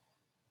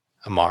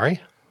 Amari?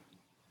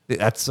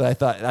 That's what I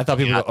thought. I thought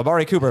people would go,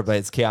 Amari Cooper, but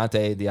it's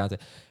Deontay.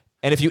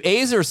 And if you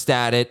Azer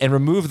stat it and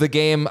remove the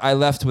game I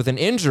left with an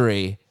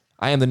injury,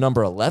 I am the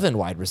number 11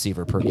 wide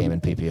receiver per game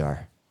in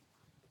PPR.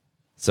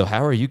 So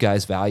how are you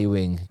guys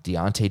valuing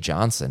Deontay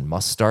Johnson?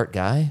 Must start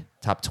guy?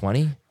 Top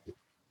 20?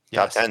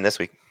 Top 10 this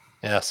week.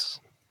 Yes.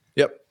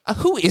 Yep.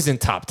 Who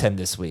isn't top 10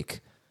 this week?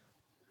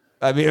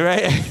 I mean,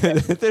 right?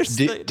 There's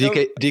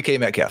DK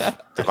Metcalf.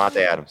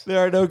 Devontae Adams.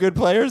 there are no good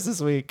players this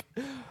week.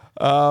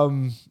 Yeah,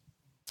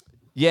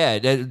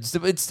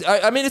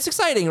 it's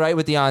exciting, right,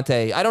 with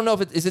Deontay. I don't know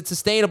if is it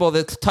sustainable.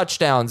 The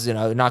touchdowns,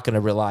 not going to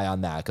rely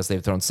on that because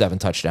they've thrown 7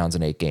 touchdowns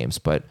in 8 games.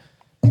 But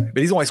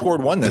he's only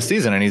scored 1 this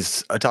season, and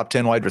he's a top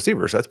 10 wide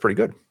receiver, so that's pretty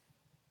good.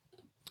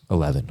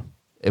 11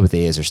 with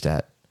the Azer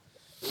stat.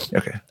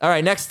 Okay. All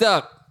right, next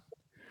up,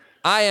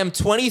 I am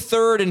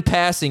 23rd in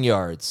passing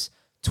yards,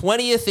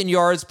 20th in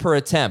yards per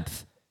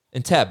attempt,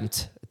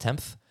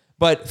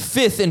 but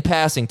 5th in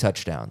passing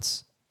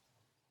touchdowns.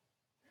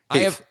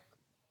 I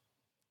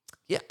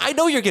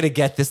know you're going to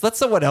get this. Let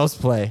someone else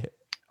play.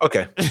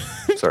 Okay.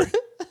 Sorry.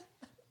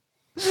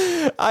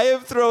 I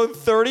have thrown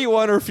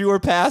 31 or fewer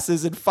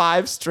passes in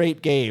 5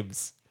 straight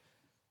games.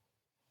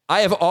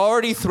 I have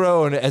already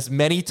thrown as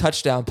many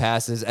touchdown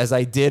passes as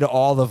I did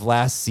all of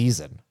last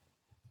season.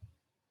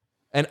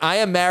 And I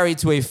am married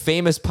to a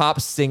famous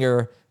pop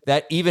singer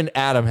that even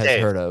Adam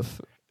has heard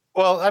of.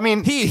 Well, I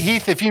mean,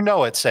 Heath, if you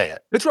know it, say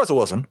it. It's Russell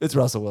Wilson. It's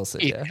Russell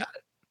Wilson. Heath, Yeah.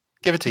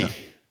 Give it to Heath.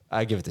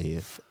 I give it to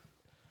Heath.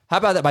 How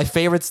about that? My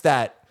favorite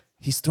stat,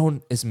 he's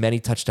thrown as many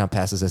touchdown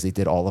passes as he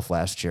did all of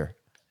last year.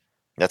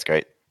 That's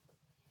great.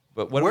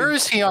 But where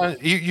is he on?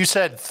 You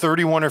said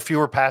 31 or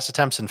fewer pass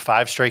attempts in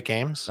 5 straight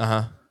games?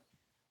 Uh-huh.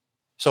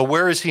 So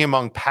where is he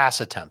among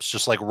pass attempts?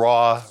 Just like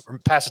raw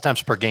pass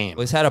attempts per game?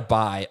 Well, he's had a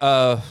bye.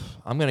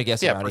 I'm going to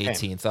guess around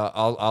 18th.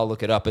 I'll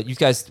look it up. But you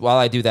guys, while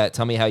I do that,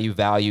 tell me how you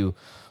value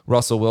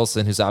Russell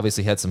Wilson, who's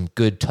obviously had some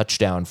good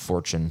touchdown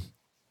fortune.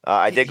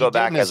 I did go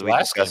back, as we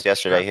discussed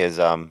yesterday,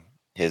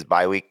 his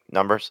bye week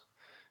numbers.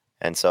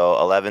 And so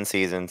 11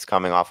 seasons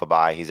coming off a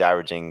bye, he's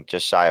averaging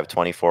just shy of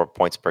 24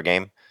 points per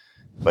game,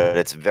 but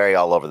it's very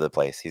all over the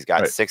place. He's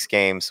got 6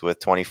 games with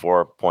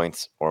 24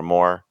 points or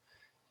more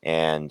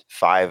and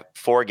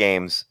 4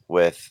 games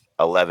with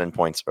 11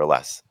 points or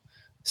less.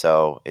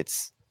 So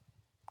it's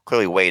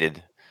clearly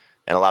weighted.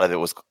 And a lot of it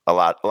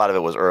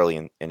was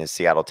early in his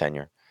Seattle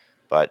tenure,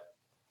 but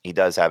he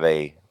does have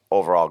a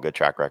overall good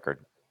track record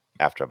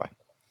after a bye.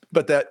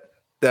 But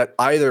that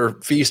either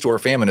feast or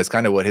famine is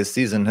kind of what his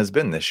season has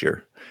been this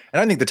year. And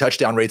I think the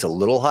touchdown rate's a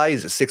little high.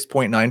 He's at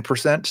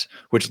 6.9%,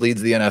 which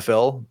leads the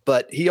NFL.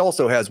 But he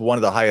also has one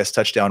of the highest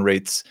touchdown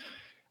rates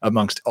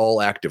amongst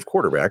all active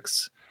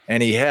quarterbacks.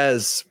 And he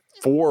has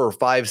 4 or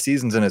 5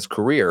 seasons in his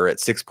career at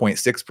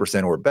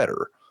 6.6% or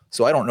better.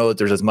 So I don't know that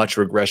there's as much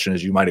regression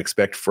as you might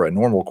expect for a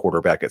normal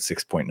quarterback at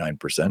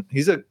 6.9%.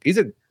 He's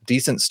a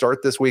decent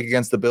start this week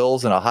against the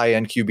Bills and a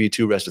high-end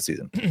QB2 rest of the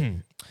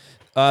season.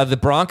 The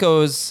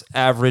Broncos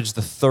average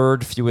the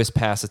 3rd fewest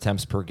pass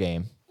attempts per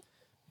game.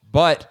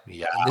 But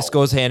this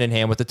goes hand in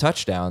hand with the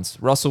touchdowns.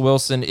 Russell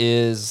Wilson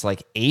is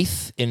like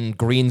 8th in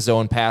green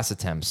zone pass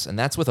attempts, and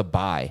that's with a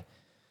bye.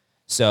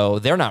 So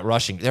they're not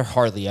rushing. They're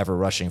hardly ever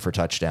rushing for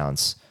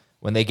touchdowns.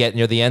 When they get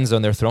near the end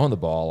zone, they're throwing the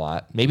ball a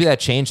lot. Maybe that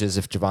changes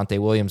if Javonte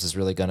Williams is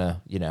really going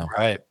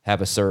to,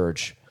 have a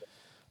surge.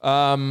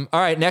 All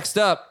right, next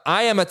up,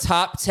 I am a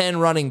top 10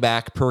 running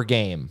back per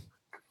game.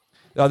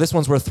 Oh, this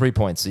one's worth 3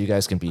 points, so you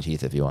guys can beat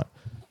Heath if you want.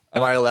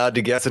 Am I allowed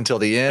to guess until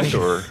the end,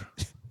 or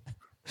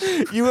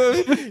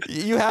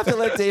you have to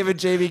let David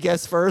Jamie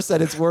guess first,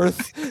 and it's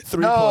worth 3 points.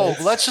 No,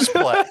 let's just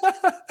play.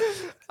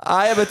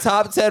 I am a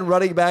top 10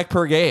 running back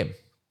per game.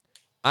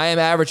 I am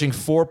averaging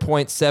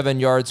 4.7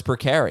 yards per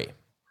carry.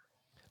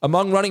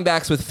 Among running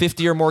backs with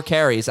 50 or more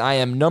carries, I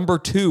am number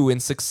 2 in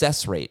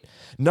success rate,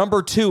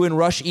 number 2 in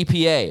rush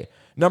EPA,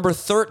 number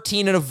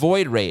 13 in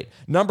avoid rate,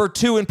 number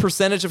 2 in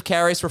percentage of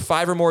carries for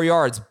 5 or more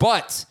yards,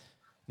 but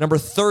number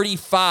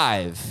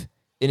 35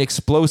 in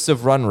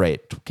explosive run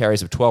rate,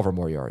 carries of 12 or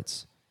more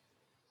yards.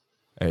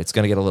 All right, it's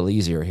going to get a little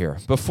easier here.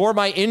 Before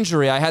my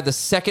injury, I had the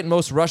 2nd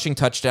most rushing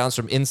touchdowns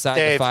from inside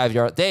the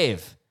 5-yard.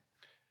 Dave.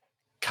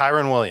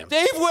 Kyron Williams.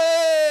 Dave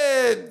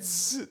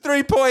wins!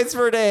 3 points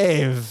for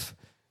Dave.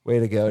 Way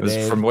to go,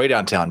 Dave. from way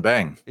downtown.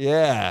 Bang.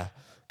 Yeah.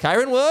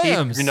 Kyron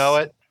Williams. Heath, you know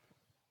it?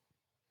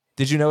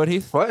 Did you know it,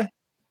 Heath? What?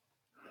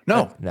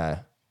 No. No.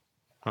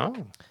 Oh.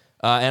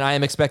 And I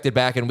am expected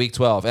back in week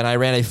 12. And I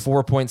ran a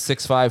 4.65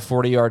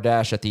 40-yard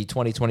dash at the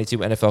 2022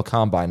 NFL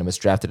Combine and was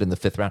drafted in the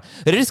 5th round.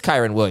 It is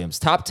Kyron Williams.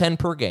 Top 10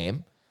 per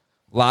game.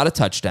 A lot of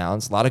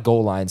touchdowns. A lot of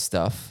goal line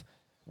stuff.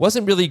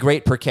 Wasn't really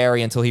great per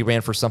carry until he ran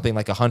for something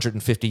like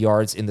 150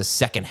 yards in the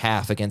second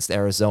half against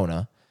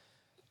Arizona.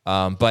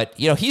 But,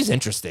 he's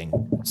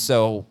interesting.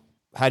 So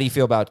how do you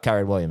feel about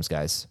Kyron Williams,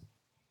 guys?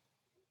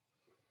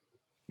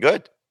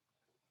 Good.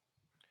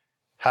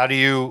 How do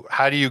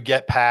you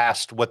get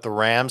past what the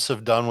Rams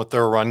have done with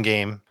their run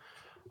game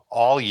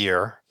all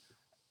year?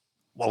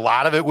 A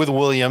lot of it with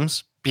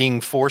Williams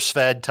being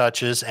force-fed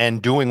touches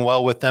and doing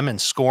well with them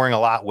and scoring a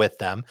lot with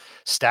them.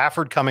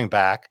 Stafford coming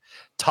back.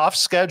 Tough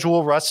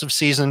schedule rest of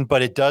season,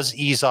 but it does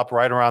ease up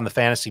right around the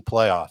fantasy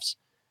playoffs.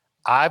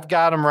 I've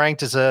got him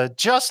ranked as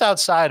just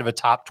outside of a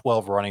top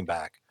 12 running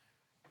back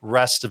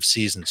rest of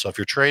season. So if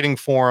you're trading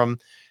for him,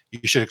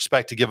 You should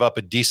expect to give up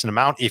a decent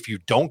amount. If you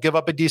don't give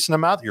up a decent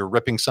amount, you're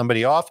ripping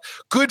somebody off.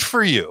 Good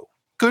for you.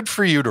 Good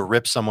for you to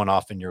rip someone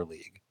off in your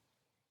league.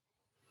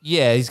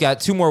 Yeah, he's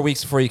got 2 more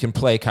weeks before you can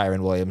play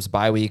Kyren Williams.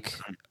 Bye week.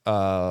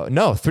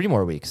 No, 3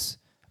 more weeks.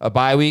 A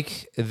bye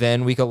week,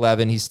 then week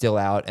 11, he's still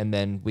out, and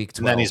then week 12.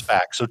 And then he's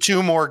back. So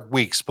 2 more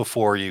weeks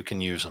before you can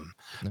use him.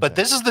 Okay. But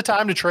this is the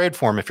time to trade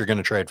for him if you're going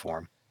to trade for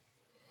him.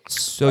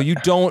 So you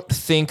don't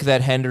think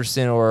that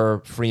Henderson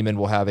or Freeman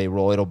will have a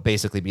role? It'll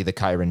basically be the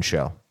Kyren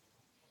show.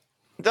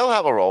 They'll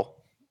have a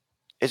role.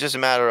 It's just a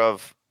matter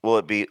of, will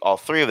it be all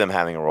 3 of them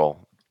having a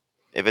role?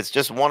 If it's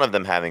just one of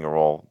them having a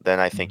role,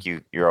 then I think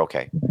you're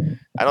okay.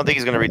 I don't think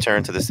he's going to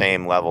return to the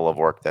same level of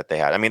work that they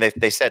had. I mean,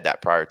 they said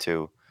that prior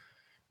to,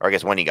 or I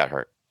guess when he got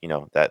hurt,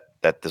 that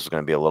this was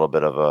going to be a little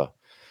bit of a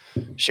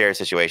shared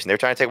situation. They were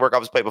trying to take work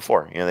off his plate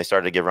before. They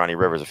started to give Ronnie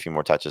Rivers a few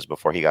more touches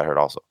before he got hurt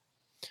also.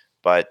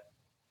 But,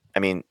 I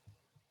mean,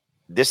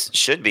 this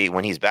should be,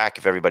 when he's back,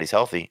 if everybody's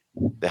healthy,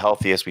 the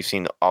healthiest we've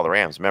seen all the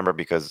Rams. Remember,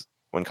 because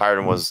when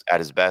Kyren was at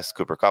his best,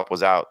 Cooper Kupp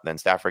was out, then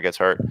Stafford gets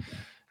hurt,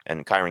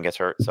 and Kyren gets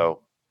hurt.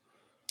 So,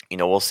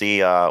 we'll see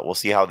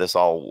how this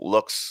all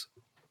looks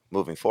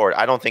moving forward.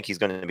 I don't think he's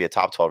going to be a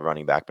top 12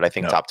 running back, but I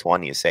think top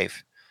 20 is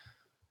safe.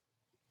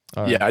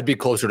 Right. Yeah, I'd be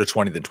closer to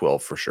 20 than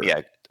 12 for sure.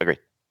 Yeah, agree.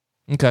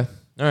 Okay.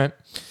 All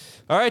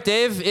right,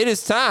 Dave. It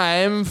is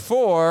time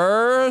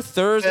for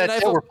Thursday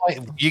Night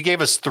Football. You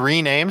gave us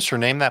 3 names for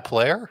Name That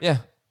Player? Yeah.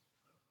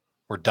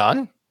 We're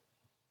done?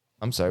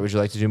 I'm sorry. Would you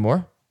like to do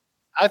more?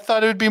 I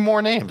thought it would be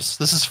more names.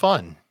 This is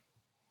fun.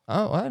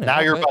 Oh, I know.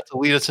 Now you're about to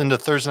lead us into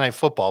Thursday Night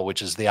Football,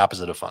 which is the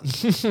opposite of fun.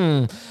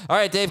 All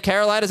right, Dave.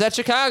 Carolina's at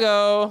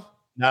Chicago.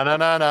 No.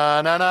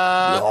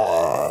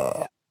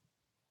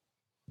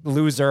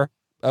 Loser.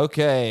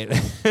 Okay.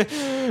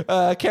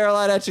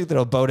 Carolina, actually,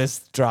 little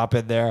bonus drop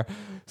in there.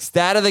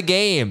 Stat of the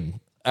game.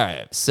 All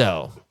right,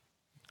 so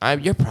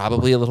you're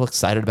probably a little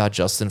excited about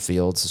Justin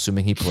Fields,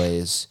 assuming he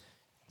plays.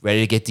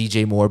 Ready to get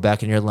DJ Moore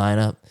back in your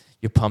lineup.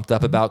 You're pumped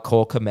up about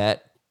Cole Kmet.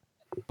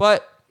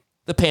 But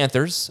the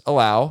Panthers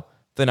allow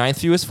the 9th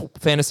fewest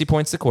fantasy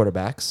points to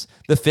quarterbacks,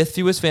 the 5th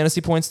fewest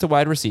fantasy points to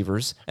wide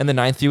receivers, and the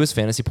 9th fewest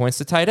fantasy points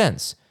to tight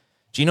ends.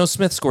 Geno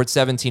Smith scored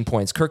 17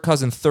 points. Kirk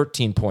Cousins,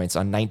 13 points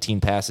on 19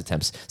 pass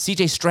attempts.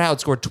 CJ Stroud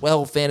scored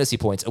 12 fantasy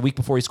points a week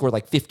before he scored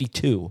like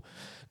 52.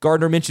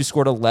 Gardner Minshew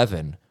scored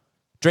 11.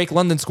 Drake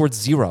London scored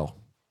 0.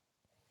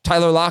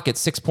 Tyler Lockett,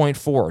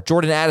 6.4.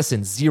 Jordan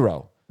Addison,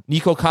 0.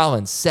 Nico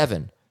Collins,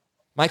 7.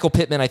 Michael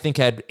Pittman, I think,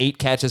 had 8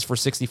 catches for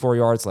 64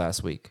 yards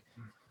last week.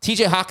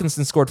 TJ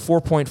Hawkinson scored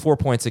 4.4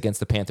 points against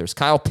the Panthers.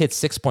 Kyle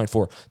Pitts,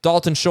 6.4.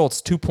 Dalton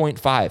Schultz,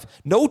 2.5.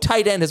 No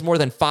tight end has more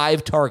than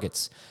 5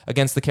 targets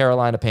against the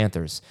Carolina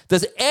Panthers.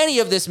 Does any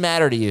of this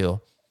matter to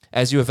you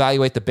as you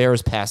evaluate the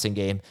Bears passing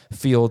game?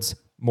 Fields,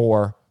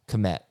 Moore,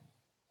 Kmet.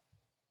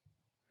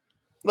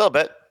 A little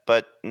bit,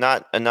 but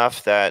not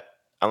enough that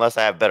unless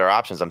I have better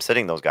options, I'm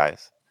sitting those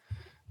guys.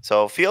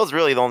 So Fields,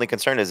 really the only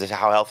concern is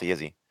how healthy is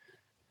he?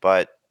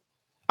 But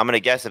I'm going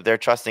to guess if they're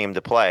trusting him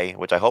to play,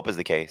 which I hope is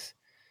the case,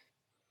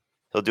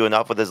 he'll do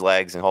enough with his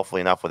legs and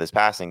hopefully enough with his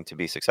passing to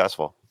be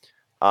successful.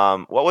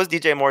 What was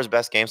DJ Moore's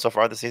best game so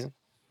far this season?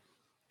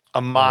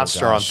 A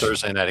monster on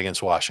Thursday night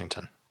against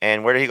Washington.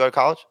 And where did he go to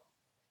college?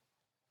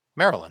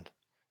 Maryland.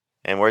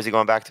 And where's he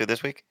going back to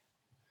this week?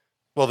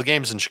 Well, the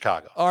game's in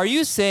Chicago. Are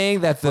you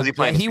saying that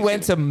he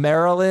went to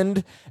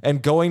Maryland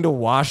and going to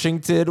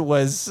Washington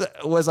was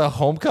a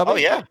homecoming? Oh,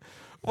 yeah.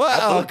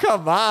 Well,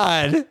 come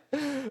on.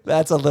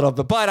 That's a little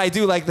bit. But I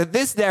do like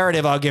this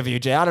narrative I'll give you,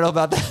 Jay. I don't know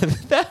about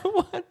that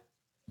one.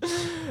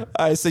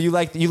 All right, so you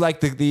like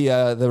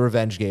the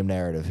revenge game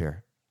narrative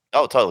here.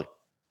 Oh, totally.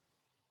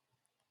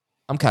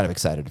 I'm kind of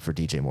excited for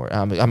DJ Moore.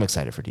 I'm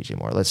excited for DJ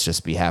Moore. Let's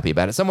just be happy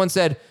about it. Someone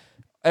said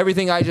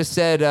everything I just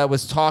said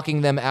was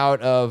talking them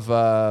out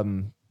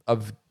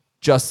of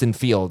Justin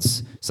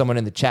Fields. Someone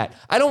in the chat.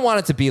 I don't want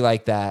it to be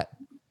like that.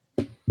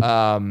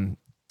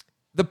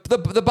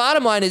 The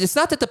bottom line is it's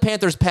not that the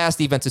Panthers' pass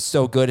defense is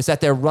so good. It's that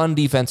their run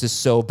defense is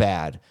so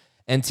bad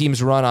and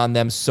teams run on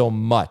them so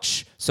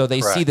much. So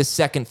they see the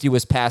second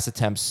fewest pass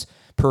attempts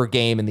per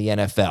game in the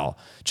NFL.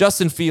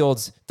 Justin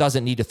Fields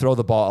doesn't need to throw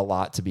the ball a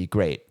lot to be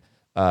great.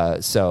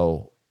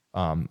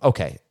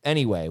 Okay.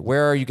 Anyway,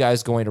 where are you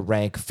guys going to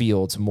rank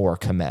Fields, Moore,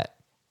 Kmet?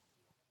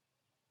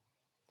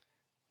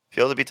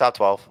 Fields would be top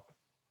 12,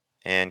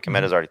 and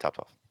Kmet is already top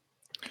 12.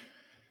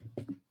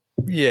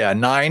 Yeah,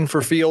 9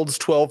 for Fields,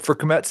 12 for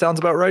Kmet. Sounds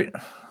about right.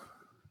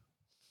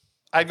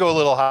 I'd go a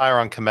little higher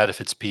on Kmet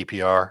if it's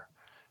PPR,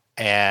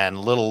 and a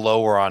little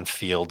lower on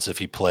Fields if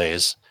he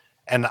plays.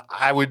 And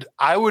I would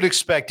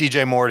expect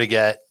DJ Moore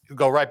to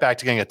go right back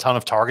to getting a ton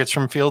of targets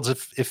from Fields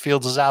if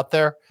Fields is out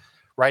there.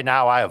 Right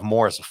now, I have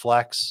Moore as a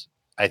flex.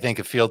 I think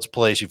if Fields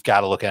plays, you've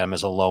got to look at him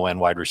as a low-end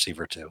wide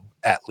receiver too,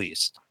 at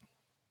least.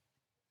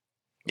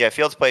 Yeah, if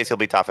Fields plays, he'll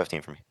be top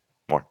 15 for me.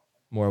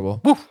 Moore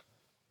will. Woo.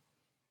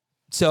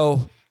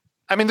 So,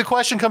 I mean, the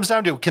question comes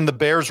down to, can the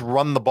Bears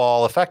run the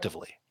ball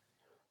effectively?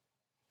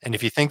 And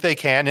if you think they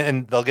can,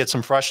 and they'll get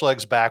some fresh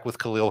legs back with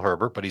Khalil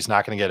Herbert, but he's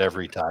not going to get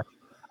every time.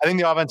 I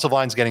think the offensive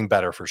line's getting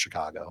better for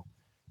Chicago,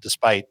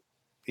 despite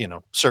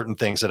certain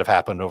things that have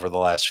happened over the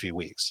last few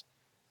weeks.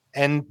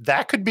 And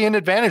that could be an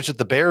advantage that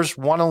the Bears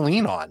want to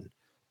lean on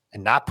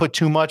and not put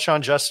too much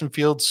on Justin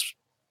Fields'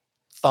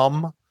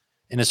 thumb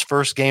in his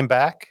first game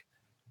back.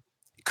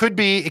 It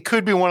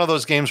could be one of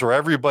those games where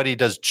everybody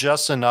does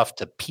just enough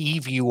to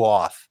peeve you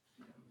off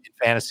in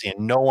fantasy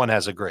and no one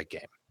has a great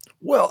game.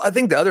 Well, I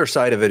think the other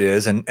side of it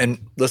is, and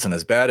listen,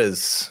 as bad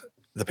as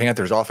the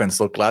Panthers offense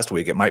looked last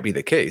week, it might be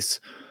the case.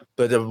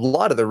 But a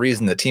lot of the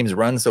reason that teams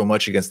run so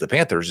much against the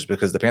Panthers is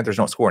because the Panthers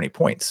don't score any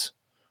points.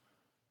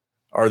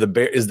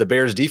 Is the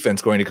Bears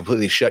defense going to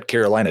completely shut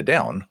Carolina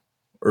down,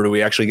 or do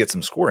we actually get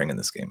some scoring in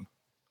this game?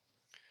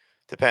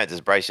 Depends.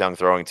 Is Bryce Young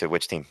throwing to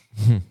which team?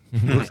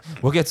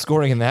 We'll get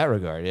scoring in that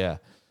regard. Yeah.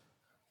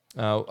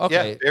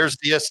 Okay. Yeah, Bears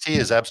DST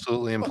is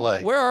absolutely in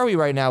play. Where are we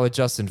right now with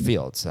Justin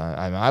Fields?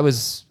 I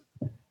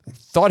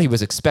thought he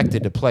was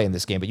expected to play in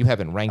this game, but you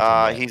haven't ranked him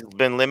yet. He's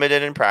been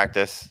limited in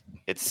practice.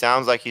 It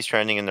sounds like he's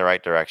trending in the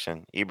right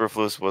direction.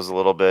 Eberflus was a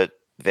little bit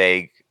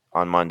vague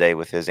on Monday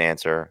with his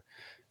answer.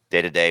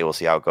 Day to day, we'll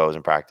see how it goes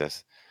in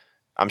practice.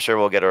 I'm sure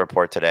we'll get a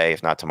report today,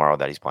 if not tomorrow,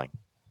 that he's playing.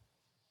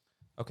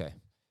 Okay.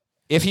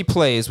 If he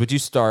plays, would you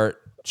start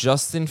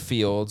Justin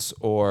Fields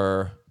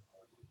or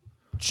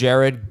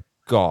Jared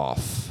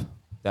Goff?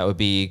 That would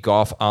be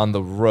Goff on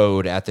the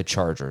road at the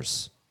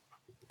Chargers.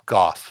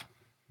 Goff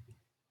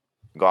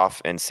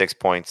in 6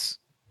 points,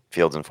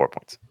 Fields in 4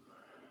 points.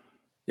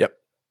 Yep.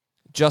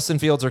 Justin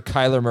Fields or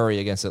Kyler Murray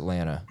against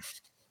Atlanta?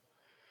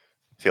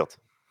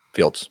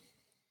 Fields.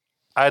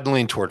 I'd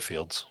lean toward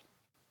Fields.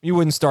 You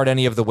wouldn't start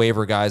any of the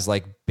waiver guys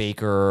like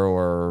Baker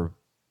or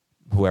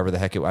whoever the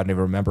heck I don't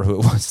even remember who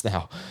it was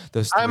now.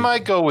 I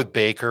might go with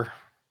Baker.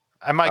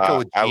 I might go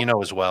with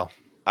Gino as well.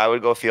 I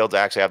would go Fields. I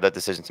actually have that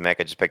decision to make.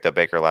 I just picked up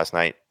Baker last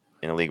night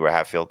in a league where I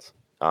have Fields.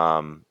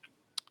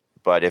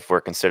 But if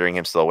we're considering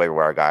him still a waiver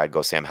wire guy, I'd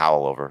go Sam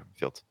Howell over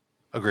Fields.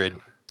 Agreed.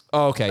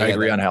 Oh, okay. I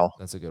agree on Howell.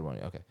 That's a good one.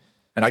 Okay.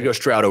 And I'd go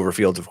Stroud over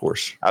Fields, of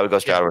course. I would go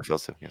Stroud over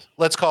Fields too. Yes.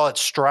 Let's call it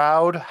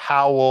Stroud,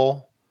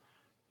 Howell.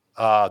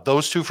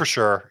 Those two for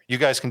sure. You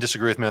guys can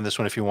disagree with me on this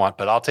one if you want,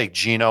 but I'll take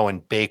Gino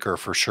and Baker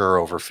for sure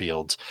over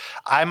Fields.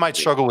 I might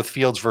struggle with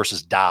Fields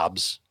versus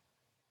Dobbs.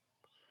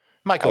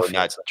 Might go I would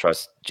Fields. not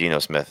trust Geno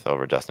Smith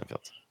over Justin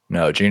Fields.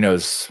 No,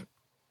 Gino's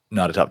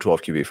not a top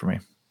 12 QB for me.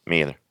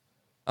 Me either.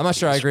 I'm not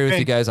sure I agree with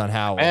you guys on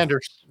Howell.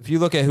 Anders. If you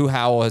look at who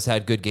Howell has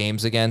had good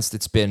games against,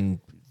 it's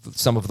been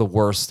some of the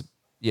worst,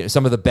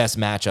 some of the best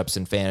matchups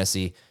in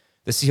fantasy.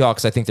 The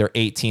Seahawks, I think they're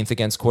 18th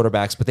against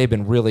quarterbacks, but they've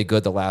been really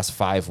good the last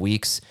 5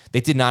 weeks. They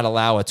did not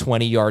allow a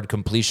 20-yard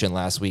completion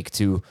last week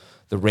to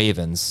the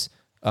Ravens.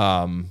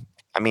 The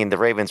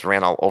Ravens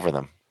ran all over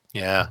them.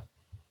 Yeah.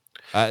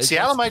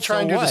 Seattle might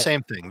try and do the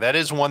same thing. That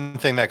is one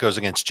thing that goes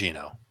against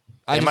Gino.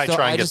 They might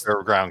try and get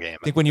their ground game.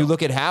 I think when you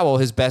look at Howell,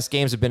 his best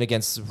games have been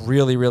against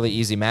really, really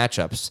easy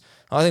matchups.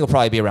 I think it'll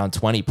probably be around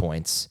 20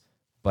 points,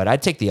 but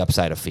I'd take the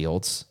upside of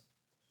Fields.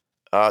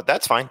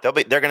 That's fine. They're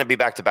going to be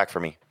back to back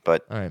for me,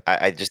 but right.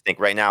 I just think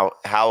right now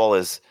Howell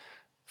is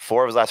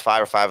 4 of his last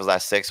 5 or 5 of his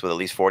last 6 with at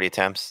least 40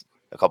 attempts.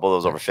 A couple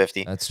of those over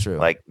 50. That's true.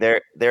 Like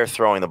they're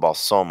throwing the ball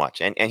so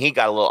much, and he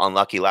got a little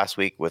unlucky last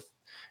week with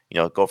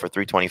go for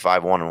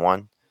 325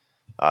 1-1.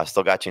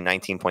 Still got you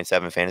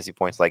 19.7 fantasy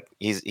points. Like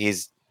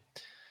he's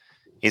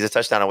a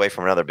touchdown away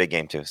from another big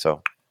game too.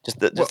 So just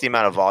the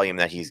amount of volume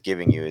that he's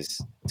giving you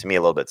is to me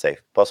a little bit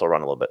safe. Plus he'll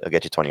run a little bit. He'll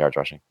get you 20 yards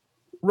rushing.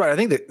 Right. I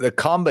think the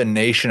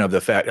combination of the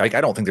fact, I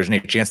don't think there's any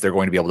chance they're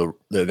going to be able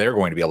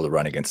to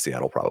run against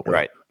Seattle probably.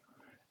 Right.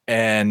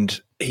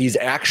 And he's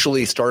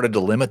actually started to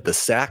limit the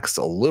sacks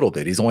a little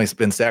bit. He's only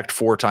been sacked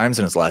 4 times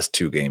in his last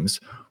 2 games.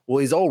 Well,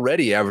 he's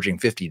already averaging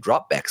 50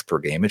 dropbacks per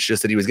game. It's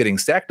just that he was getting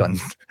sacked on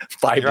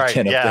 5 to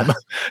 10 of them. Like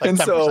and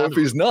so if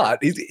he's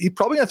not, he's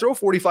probably going to throw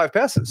 45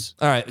 passes.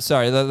 All right.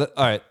 Sorry. All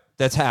right.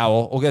 That's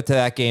Howell. We'll get to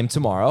that game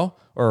tomorrow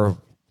or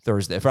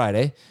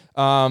Friday.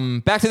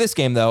 Back to this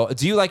game, though.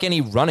 Do you like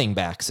any running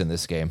backs in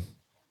this game?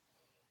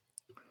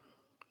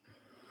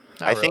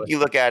 I think you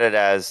look at it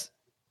as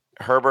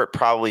Herbert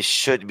probably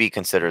should be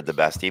considered the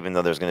best, even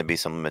though there's going to be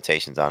some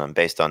limitations on him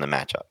based on the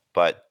matchup.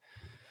 But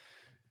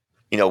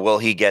will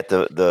he get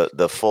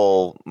the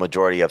full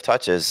majority of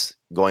touches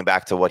going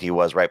back to what he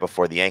was right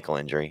before the ankle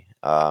injury?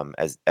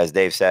 As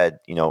Dave said,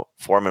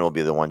 Foreman will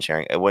be the one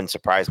sharing. It wouldn't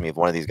surprise me if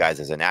one of these guys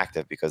is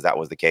inactive because that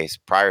was the case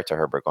prior to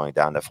Herbert going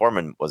down. That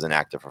Foreman was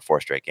inactive for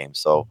 4 straight games.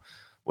 So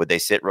would they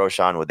sit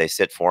Roschon? Would they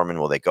sit Foreman?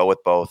 Will they go with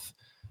both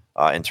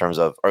go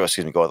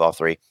with all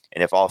 3?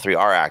 And if all 3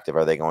 are active,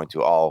 are they going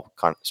to all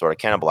sort of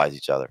cannibalize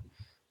each other?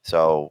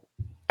 So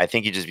I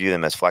think you just view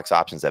them as flex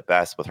options at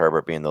best, with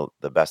Herbert being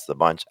the best of the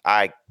bunch.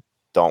 I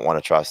don't want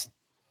to trust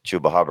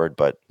Chuba Hubbard,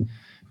 but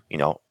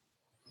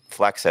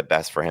flex at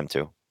best for him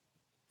too.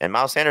 And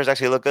Miles Sanders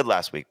actually looked good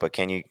last week, but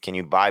can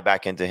you buy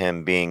back into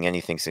him being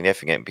anything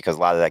significant because a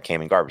lot of that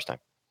came in garbage time?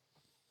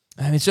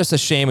 I mean, it's just a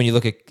shame when you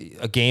look at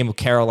a game of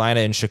Carolina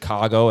and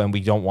Chicago and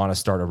we don't want to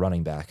start a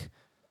running back.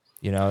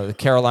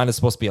 Carolina's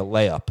supposed to be a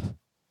layup.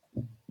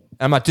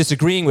 I'm not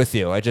disagreeing with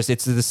you.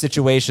 It's the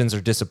situations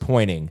are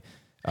disappointing.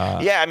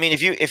 I mean,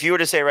 if you were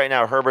to say right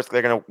now,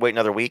 they're going to wait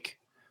another week,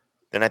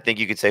 then I think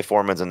you could say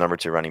Foreman's a number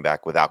 2 running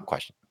back without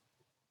question.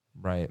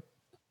 Right.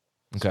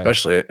 Okay.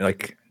 Especially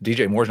like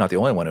DJ Moore's not the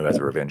only one who has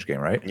a revenge game,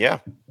 right? Yeah.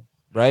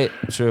 Right.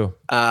 True.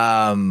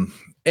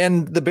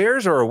 And the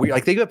Bears are weird.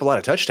 Like they give up a lot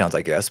of touchdowns,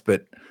 I guess,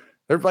 but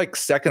they're like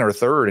second or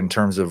third in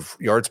terms of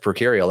yards per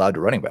carry allowed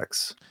to running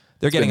backs.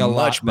 They're getting a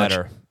lot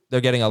better.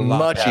 They're getting a lot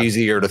much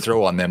easier to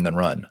throw on them than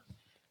run.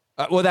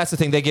 Well, that's the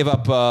thing. They give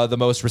up the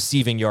most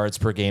receiving yards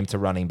per game to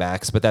running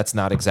backs, but that's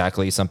not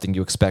exactly something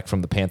you expect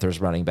from the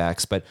Panthers running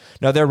backs. But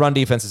no, their run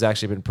defense has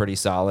actually been pretty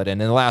solid.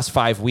 And in the last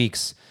 5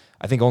 weeks,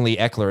 I think only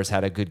Eckler has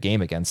had a good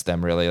game against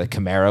them, really. Like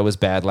Kamara was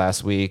bad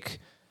last week.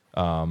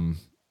 Was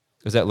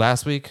that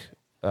last week?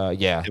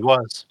 Yeah. It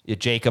was. Yeah,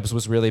 Jacobs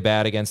was really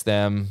bad against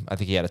them. I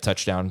think he had a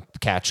touchdown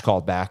catch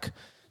called back.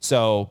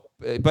 So,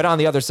 but on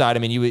the other side, I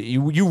mean,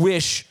 you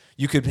wish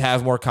you could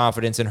have more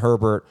confidence in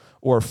Herbert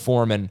or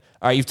Foreman.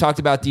 All right, you've talked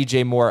about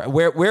DJ Moore.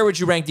 Where would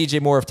you rank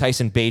DJ Moore if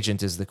Tyson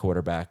Bagent is the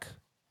quarterback?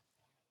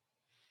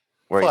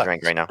 Where are you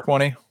ranked right now?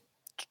 20.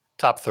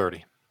 Top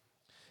 30.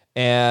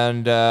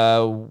 And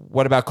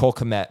what about Cole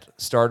Kmet?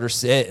 Starter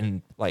sit,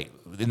 and like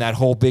in that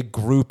whole big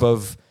group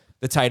of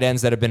the tight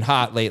ends that have been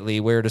hot lately,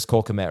 where does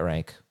Cole Kmet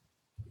rank?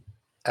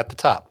 At the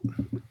top.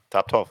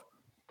 Top 12.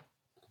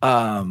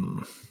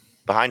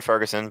 Behind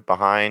Ferguson,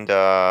 behind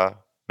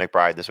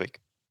McBride this week.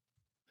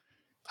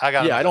 I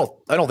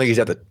don't think he's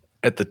at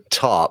the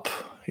top.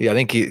 Yeah, I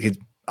think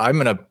I'm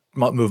gonna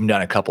move him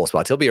down a couple of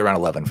spots. He'll be around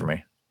 11 for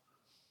me.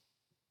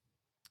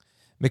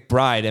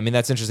 McBride, I mean,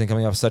 that's interesting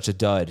coming off such a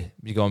dud.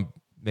 You going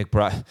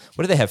McBride?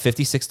 What did they have?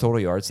 56 total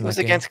yards in it was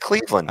that game? Against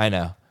Cleveland. I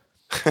know,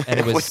 and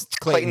it was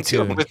Clayton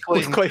too.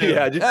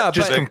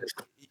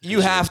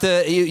 You have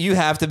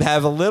to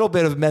have a little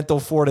bit of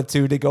mental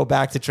fortitude to go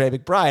back to Trey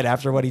McBride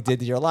after what he did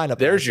to your lineup.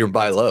 There's your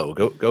buy low.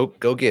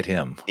 Go get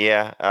him.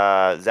 Yeah.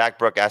 Zach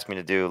Brook asked me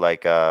to do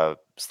like a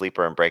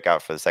sleeper and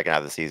breakout for the second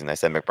half of the season. I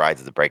said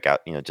McBride's the breakout.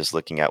 Just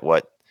looking at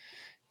what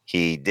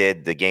he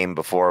did the game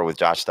before with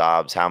Josh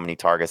Dobbs, how many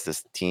targets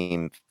this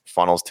team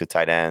funnels to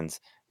tight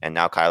ends, and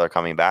now Kyler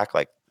coming back.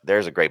 Like,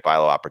 there's a great buy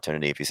low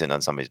opportunity if he's sitting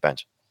on somebody's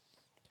bench.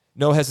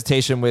 No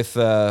hesitation with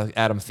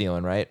Adam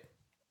Thielen, right?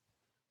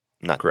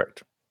 Not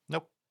correct.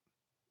 Nope.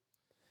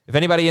 If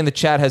anybody in the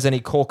chat has any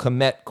Cole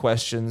Kmet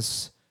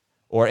questions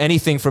or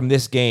anything from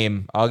this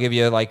game, I'll give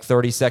you like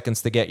 30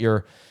 seconds to get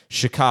your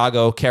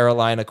Chicago,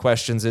 Carolina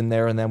questions in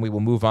there, and then we will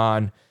move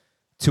on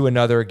to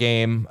another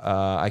game.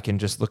 I can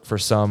just look for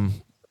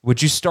some.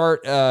 Would you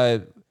start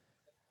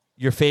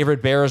your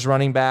favorite Bears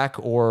running back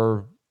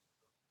or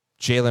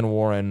Jaylen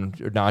Warren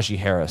or Najee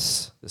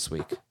Harris this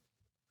week?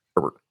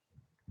 Herbert.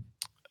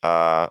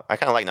 I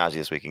kind of like Najee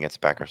this week against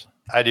the Packers.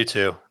 I do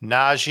too.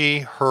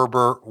 Najee,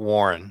 Herbert,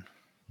 Warren.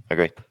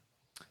 Agreed.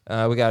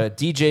 We got a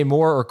DJ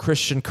Moore or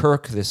Christian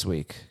Kirk this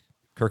week.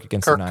 Kirk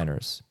against the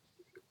Niners.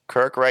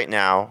 Kirk right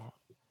now,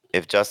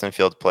 if Justin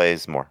Fields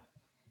plays more.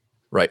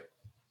 Right.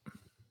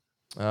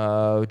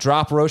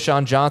 Drop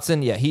Roschon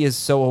Johnson. Yeah, he is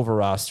so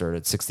over-rostered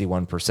at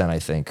 61%, I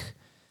think.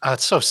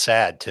 It's so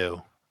sad,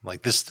 too.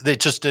 Like this, it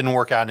just didn't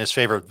work out in his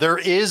favor.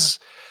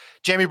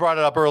 Jamie brought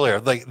it up earlier,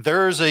 like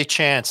there's a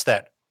chance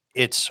that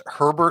it's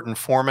Herbert and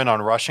Foreman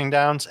on rushing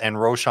downs and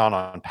Roschon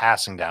on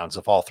passing downs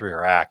if all three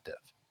are active.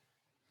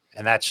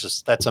 And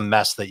that's a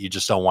mess that you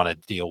just don't want to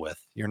deal with.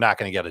 You're not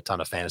going to get a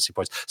ton of fantasy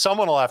points.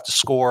 Someone will have to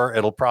score.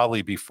 It'll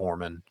probably be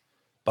Foreman,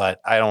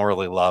 but I don't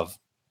really love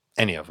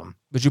any of them.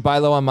 Would you buy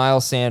low on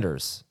Miles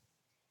Sanders?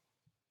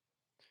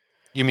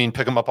 You mean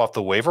pick him up off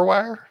the waiver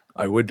wire?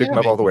 I would pick him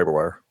up off the waiver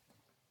wire.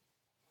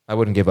 I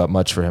wouldn't give up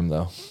much for him,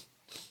 though.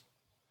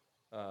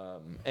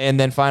 And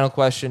then final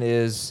question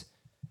is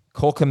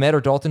Cole Kmet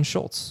or Dalton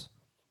Schultz?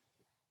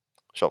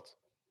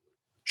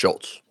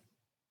 Schultz.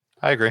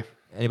 I agree.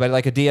 Anybody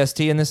like a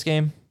DST in this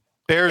game?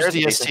 Bears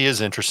DST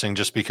is interesting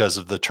just because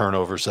of the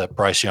turnovers that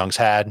Bryce Young's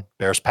had.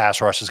 Bears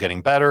pass rush is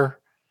getting better,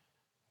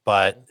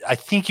 but I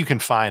think you can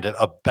find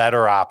a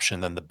better option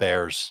than the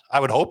Bears. I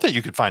would hope that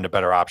you could find a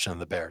better option than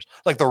the Bears.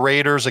 Like the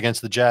Raiders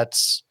against the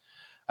Jets,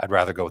 I'd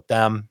rather go with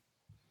them.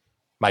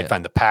 Might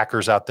find the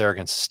Packers out there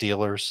against the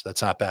Steelers.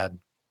 That's not bad.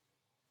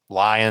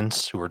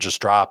 Lions, who were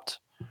just dropped.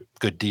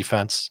 Good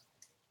defense.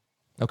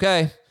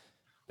 Okay.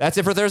 That's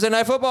it for Thursday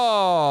Night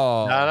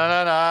Football.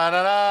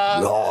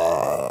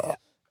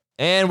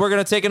 And we're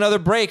going to take another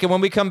break. And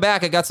when we come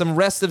back, I got some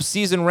rest of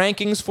season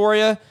rankings for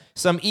you,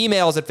 some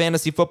emails at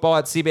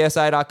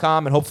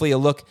fantasyfootball@cbsi.com, and hopefully a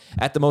look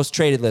at the most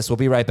traded list. We'll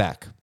be right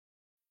back.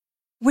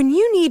 When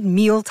you need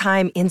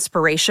mealtime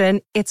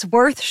inspiration, it's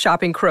worth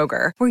shopping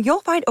Kroger, where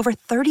you'll find over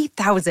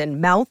 30,000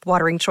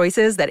 mouth-watering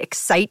choices that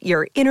excite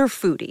your inner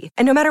foodie.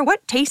 And no matter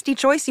what tasty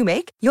choice you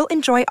make, you'll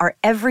enjoy our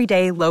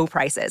everyday low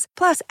prices,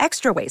 plus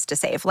extra ways to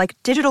save, like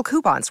digital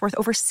coupons worth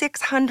over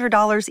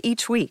 $600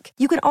 each week.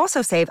 You can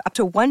also save up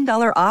to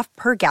 $1 off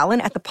per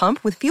gallon at the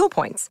pump with fuel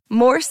points.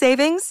 More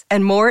savings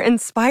and more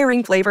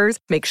inspiring flavors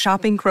make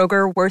shopping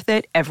Kroger worth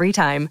it every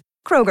time.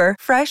 Kroger,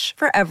 fresh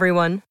for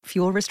everyone.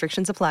 Fuel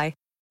restrictions apply.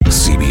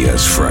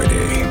 CBS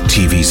Friday.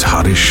 TV's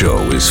hottest show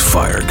is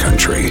Fire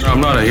Country. I'm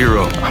not a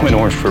hero. I'm in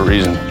orange for a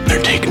reason.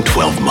 They're taking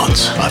 12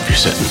 months off your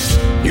sentence.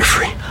 You're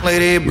free.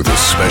 lady, with a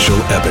special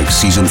epic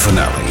season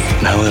finale.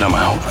 Now that I'm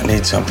out, I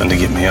need something to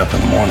get me up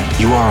in the morning.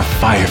 You are a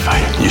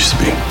firefighter. Used to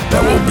be.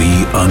 That will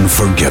be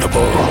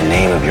unforgettable. In the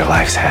name of your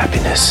life's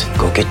happiness,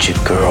 go get your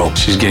girl.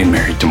 She's getting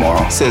married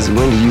tomorrow. Since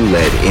when do you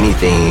let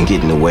anything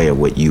get in the way of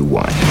what you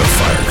want? The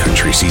Fire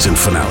Country season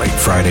finale,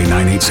 Friday,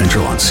 9/8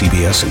 Central on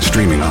CBS and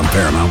streaming on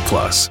Paramount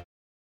Plus.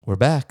 We're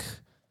back.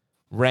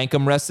 Rank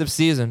 'em rest of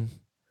season.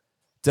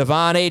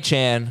 Devon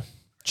Achane,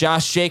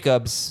 Josh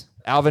Jacobs,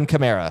 Alvin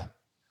Kamara.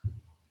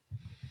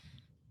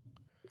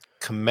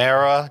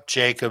 Kamara,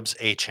 Jacobs,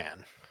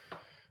 Achane.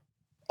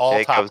 All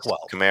Jacobs,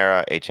 top 12.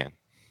 Kamara, Achane.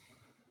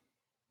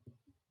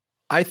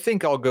 I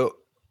think I'll go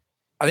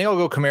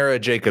Kamara,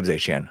 Jacobs,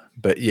 Achane.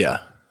 But yeah.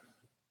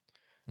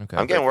 Okay.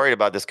 I'm getting worried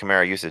about this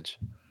Kamara usage.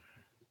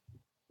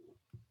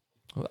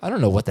 I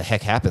don't know what the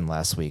heck happened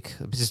last week.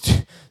 I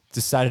just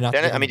decided not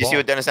to. Did you see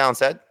what Dennis Allen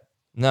said?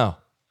 No.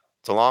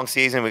 It's a long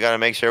season. We got to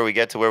make sure we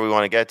get to where we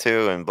want to get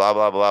to, and blah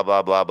blah blah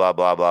blah blah blah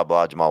blah blah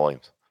blah. Jamal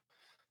Williams.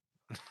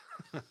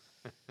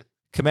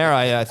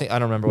 Kamara, I think I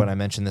don't remember when I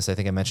mentioned this. I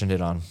think I mentioned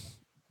it on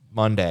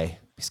Monday.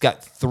 He's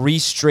got 3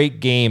 straight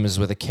games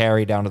with a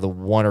carry down to the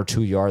 1 or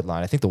 2 yard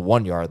line. I think the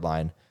 1 yard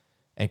line,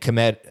 and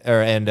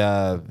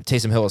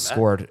Taysom Hill has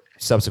scored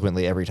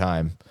subsequently every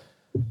time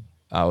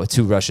with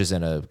 2 rushes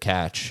and a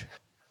catch.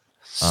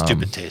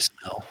 Stupid Taysom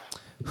Hill.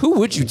 Who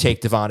would you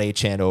take Devon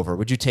Achane over?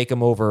 Would you take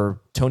him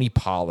over Tony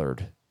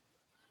Pollard?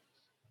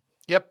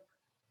 Yep.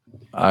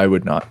 I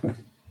would not.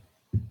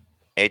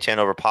 Achane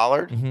over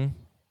Pollard. Mm-hmm.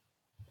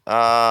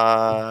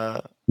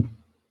 I'm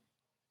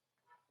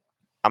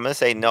gonna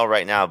say no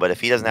right now. But if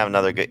he doesn't have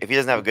a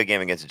good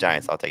game against the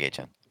Giants, I'll take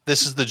Achane.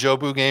 This is the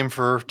Jobu game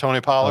for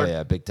Tony Pollard. Oh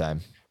yeah, big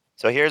time.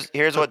 So here's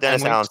what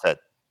Dennis Allen said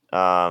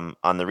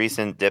on the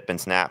recent dip in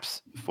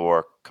snaps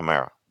for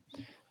Kamara.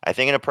 I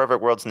think in a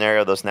perfect world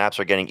scenario, those snaps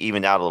are getting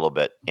evened out a little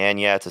bit. And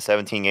yeah, it's a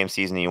 17-game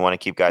season, and you want to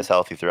keep guys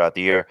healthy throughout the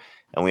year.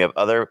 And we have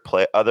other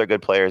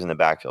good players in the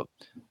backfield.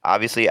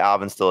 Obviously,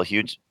 Alvin's still a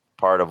huge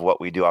part of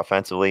what we do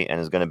offensively and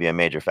is going to be a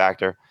major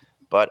factor.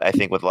 But I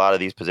think with a lot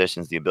of these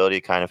positions, the ability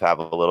to kind of have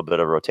a little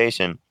bit of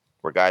rotation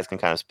where guys can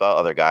kind of spell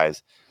other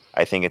guys,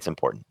 I think it's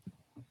important.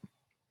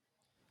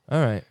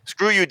 All right.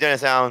 Screw you,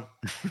 Dennis Allen.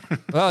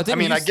 Well, I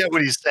get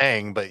what he's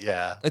saying, but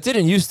yeah. It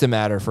didn't used to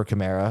matter for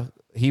Kamara.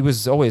 He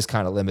was always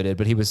kind of limited,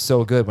 but he was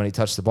so good when he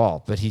touched the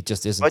ball. But he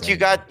just isn't. But you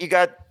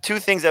got 2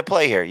 things at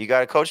play here. You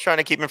got a coach trying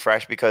to keep him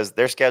fresh because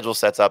their schedule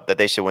sets up that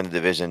they should win the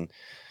division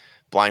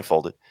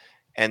blindfolded,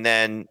 and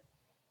then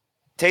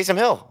Taysom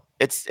Hill.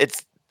 It's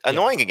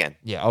annoying again.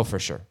 Yeah. Oh, for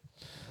sure.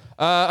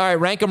 All right.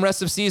 Rank 'em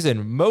rest of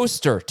season.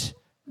 Mostert,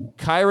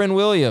 Kyron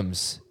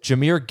Williams,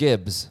 Jahmyr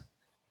Gibbs.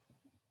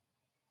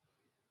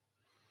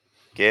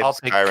 Gibbs. I'll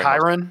take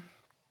Kyron,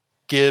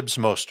 Gibbs,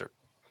 Mostert.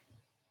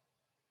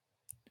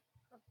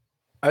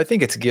 I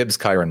think it's Gibbs,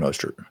 Kyron,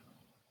 Mostert.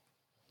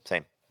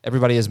 Same.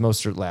 Everybody has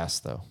Mostert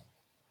last, though.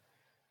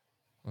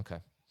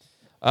 Okay.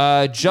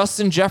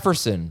 Justin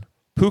Jefferson,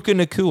 Puka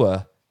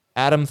Nacua,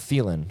 Adam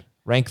Thielen.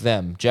 Rank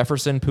them.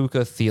 Jefferson, Puka,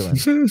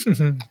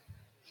 Thielen.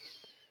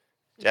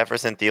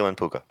 Jefferson, Thielen,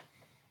 Puka.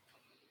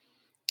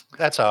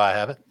 That's how I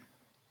have it.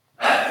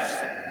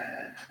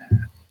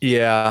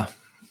 Yeah.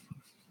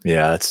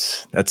 Yeah,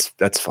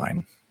 that's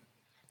fine.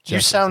 You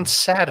sound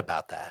sad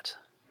about that.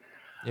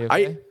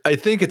 Okay? I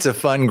think it's a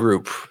fun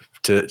group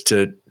to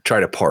try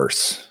to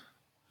parse,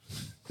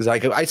 because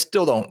I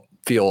still don't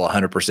feel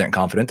 100%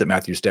 confident that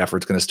Matthew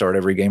Stafford's going to start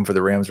every game for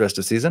the Rams rest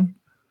of the season.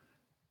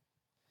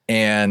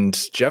 And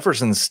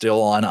Jefferson's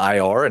still on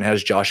IR and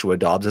has Joshua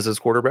Dobbs as his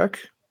quarterback.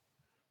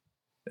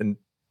 And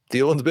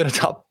Thielen's been a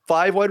top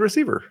 5 wide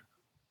receiver.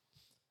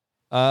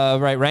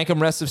 Right. Rank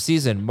 'em rest of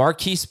season.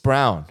 Marquise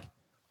Brown,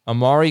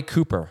 Amari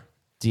Cooper,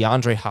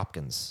 DeAndre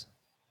Hopkins.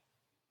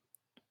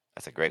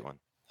 That's a great one.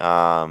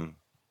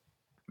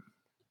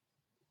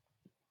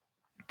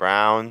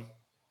 Brown,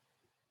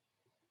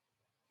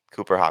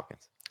 Cooper,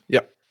 Hopkins.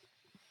 Yep.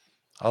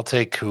 I'll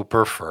take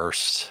Cooper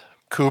first.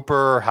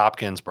 Cooper,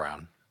 Hopkins,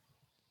 Brown.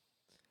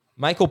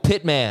 Michael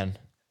Pittman,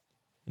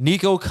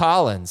 Nico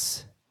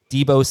Collins,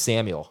 Deebo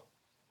Samuel.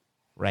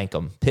 Rank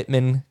them.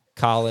 Pittman,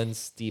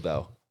 Collins,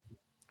 Deebo.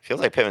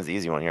 Feels like Pittman's the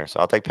easy one here, so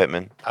I'll take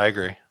Pittman. I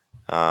agree.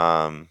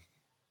 Pittman,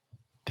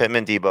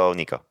 Deebo,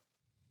 Nico.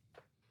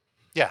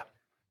 Yeah.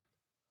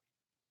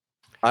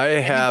 I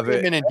have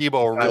Pittman and Deebo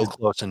are real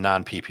close in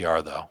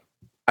non-PPR, though.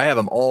 I have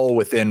them all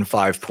within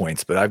 5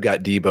 points, but I've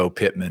got Deebo,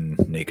 Pittman,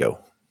 Nico.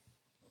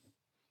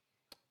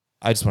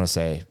 I just want to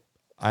say,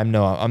 I'm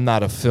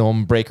not a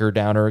film breaker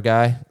downer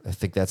guy. I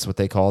think that's what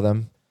they call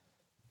them.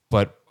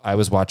 But I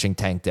was watching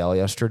Tank Dell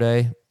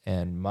yesterday,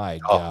 and my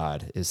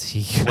God, is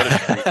he?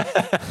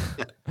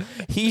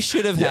 He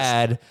should have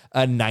had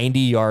a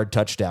 90-yard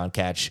touchdown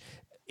catch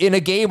in a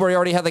game where he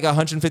already had like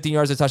 115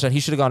 yards of touchdown. He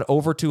should have gone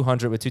over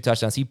 200 with 2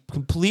 touchdowns. He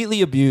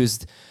completely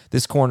abused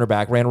this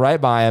cornerback, ran right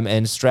by him,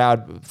 and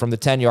Stroud from the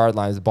 10-yard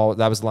line, the ball,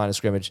 that was the line of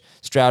scrimmage.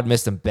 Stroud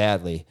missed him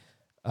badly.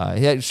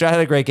 Stroud had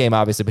a great game,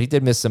 obviously, but he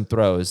did miss some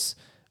throws.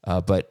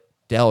 But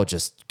Dell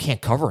just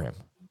can't cover him.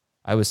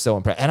 I was so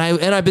impressed. And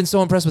I've been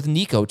so impressed with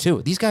Nico,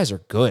 too. These guys are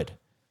good.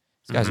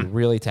 These guys are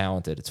really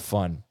talented. It's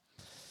fun.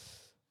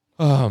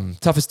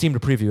 Toughest team to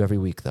preview every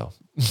week, though.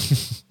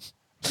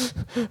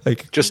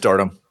 Like, just start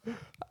them.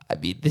 I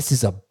mean, this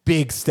is a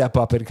big step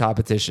up in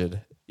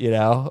competition,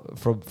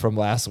 from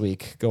last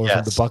week, going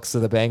from the Bucs to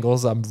the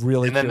Bengals. I'm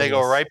really and then curious.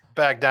 they go right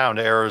back down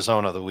to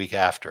Arizona the week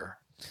after.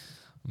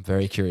 I'm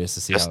very curious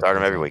to see. Just start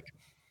them every week.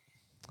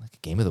 Like a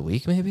game of the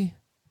week, maybe.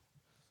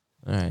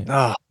 All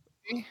right.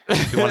 You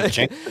want to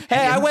change?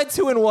 Hey, I went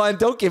 2-1.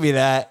 Don't give me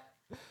that.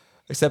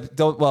 Except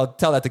tell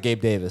that to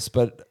Gabe Davis.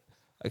 But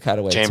I kind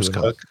of went James 2-1.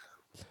 Cook.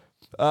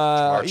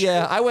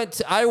 Yeah, I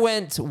went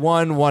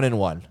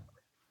 1-1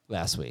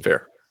 last week.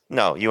 Fair.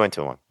 No, you went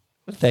 2-1.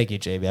 Thank you,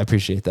 Jamie. I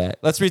appreciate that.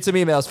 Let's read some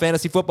emails.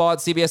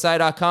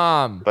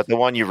 fantasyfootball@cbsi.com. But the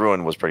one you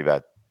ruined was pretty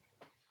bad.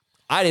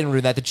 I didn't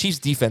ruin that. The Chiefs'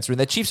 defense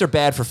ruined that. Chiefs are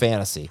bad for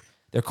fantasy.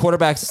 Their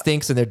quarterback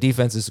stinks and their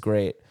defense is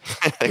great.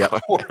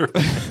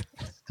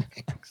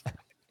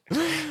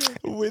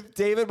 With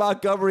David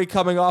Montgomery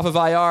coming off of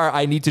IR,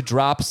 I need to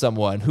drop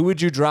someone. Who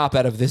would you drop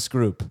out of this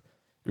group?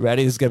 You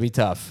ready? This is going to be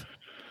tough.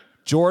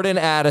 Jordan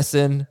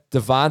Addison,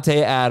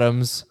 Devontae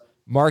Adams,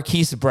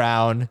 Marquise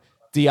Brown,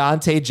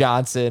 Deontay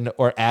Johnson,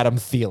 or Adam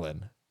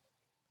Thielen?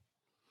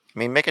 I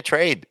mean, make a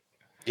trade.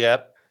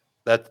 Yep.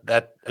 That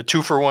a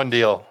 2-for-1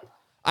 deal.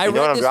 I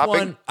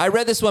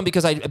read this one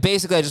because I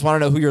just want to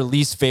know who your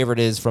least favorite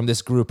is from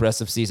this group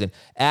rest of season.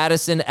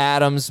 Addison,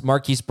 Adams,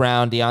 Marquise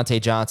Brown,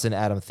 Deontay Johnson,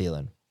 Adam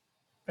Thielen.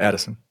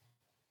 Addison.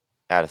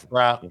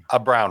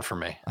 Brown for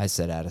me. I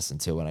said Addison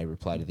too when I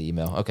replied to the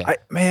email. Okay.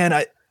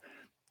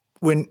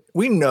 When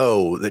we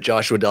know that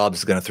Joshua Dobbs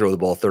is going to throw the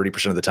ball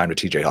 30% of the time to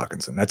TJ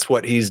Hawkinson, that's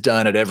what he's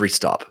done at every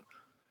stop.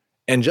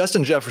 And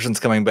Justin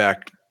Jefferson's coming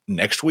back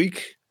next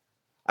week.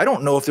 I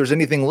don't know if there's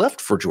anything left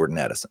for Jordan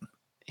Addison.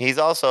 He's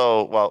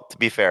also, to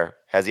be fair,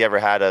 has he ever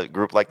had a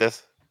group like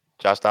this,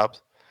 Josh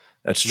Dobbs?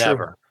 That's true.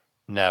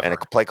 Never. And a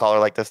play caller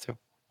like this too?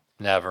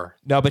 Never.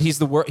 No, but he's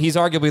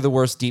arguably the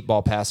worst deep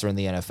ball passer in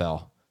the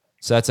NFL.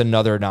 So that's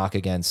another knock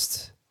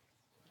against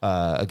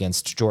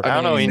Jordan.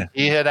 I don't know.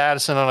 He hit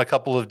Addison on a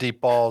couple of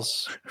deep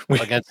balls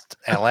against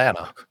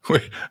Atlanta.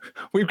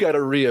 We've got to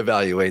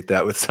reevaluate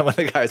that with some of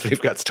the guys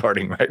we've got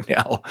starting right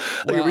now.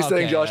 Are we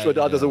saying Joshua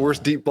Dobbs has a worse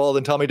deep ball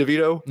than Tommy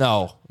DeVito?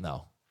 No.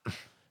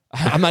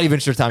 I'm not even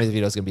sure Tommy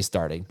DeVito is going to be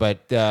starting, but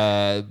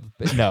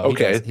no.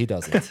 Okay. He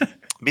doesn't.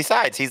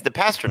 Besides, he's the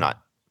pastronaut.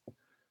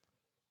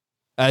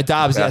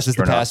 Dobbs, yes, is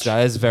the pastronaut.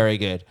 That is very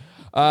good.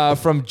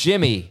 From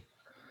Jimmy,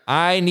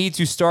 I need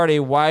to start a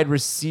wide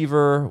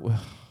receiver.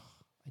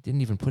 I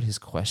didn't even put his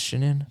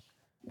question in.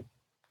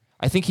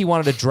 I think he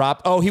wanted to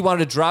drop. Oh, he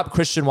wanted to drop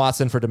Christian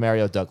Watson for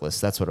Demario Douglas.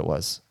 That's what it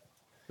was.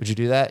 Would you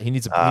do that? He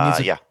needs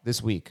a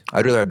this week.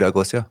 I'd rather have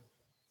Douglas, yeah.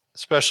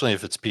 Especially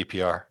if it's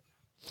PPR.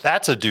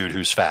 That's a dude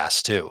who's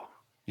fast too.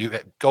 You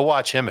go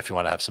watch him if you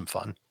want to have some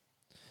fun.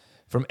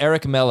 From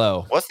Eric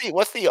Mello. What's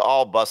the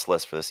all bust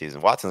list for the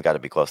season? Watson's got to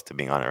be close to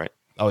being on it, right?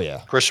 Oh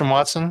yeah. Christian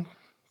Watson?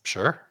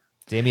 Sure.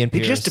 Damian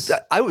Pierce.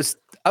 I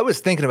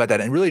was thinking about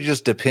that, and it really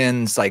just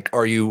depends. Like,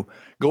 are you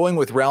going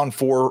with round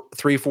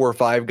 3, 4,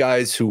 5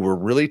 guys who were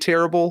really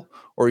terrible,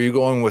 or are you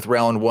going with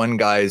round 1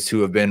 guys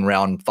who have been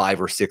round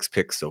 5 or 6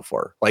 picks so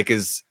far? Like,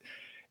 is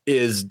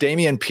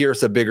Damian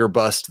Pierce a bigger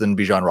bust than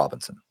Bijan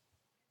Robinson?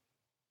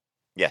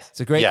 Yes. It's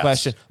a great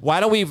question. Why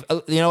don't we,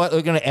 you know what?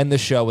 We're going to end the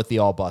show with the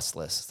all bust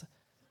list.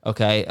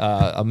 Okay.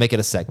 I'll make it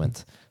a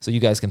segment so you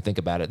guys can think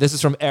about it. This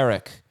is from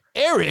Eric.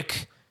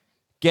 Eric,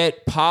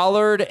 get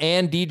Pollard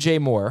and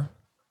DJ Moore.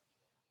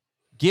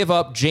 Give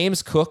up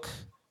James Cook,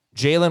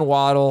 Jalen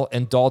Waddle,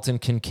 and Dalton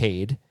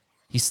Kincaid.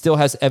 He still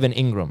has Evan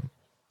Ingram.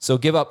 So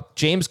give up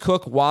James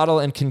Cook, Waddle,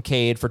 and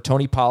Kincaid for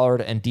Tony Pollard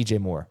and DJ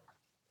Moore.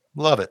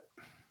 Love it.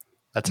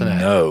 That's an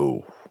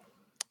no.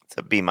 It's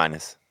a B-.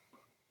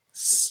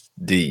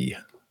 D.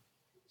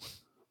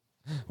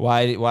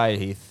 Why,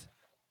 Heath?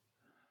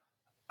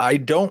 I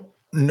don't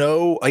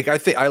know. Like, I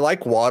think I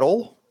like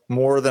Waddle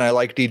more than I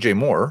like DJ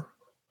Moore.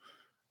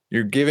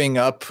 You're giving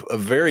up a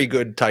very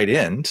good tight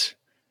end,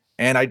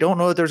 and I don't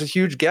know that there's a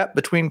huge gap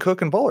between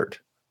Cook and Pollard.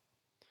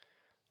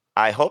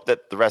 I hope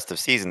that the rest of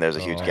season there's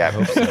a huge gap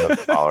between Cook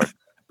and Pollard.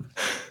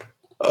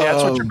 Yeah,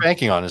 that's what you're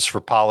banking on, is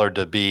for Pollard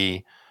to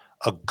be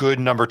a good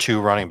number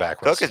 2 running back.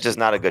 Cook is just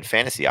not a good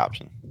fantasy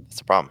option. That's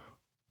the problem.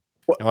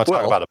 You want to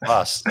talk about a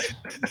bust?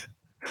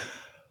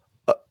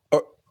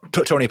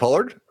 Tony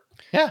Pollard?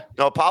 Yeah.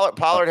 No,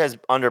 Pollard has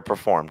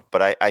underperformed,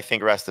 but I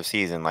think rest of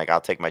season, like, I'll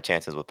take my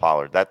chances with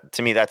Pollard. That,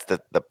 to me, that's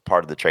the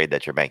part of the trade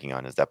that you're banking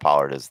on, is that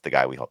Pollard is the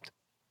guy we hoped.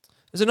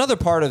 There's another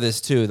part of this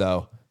too,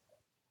 though.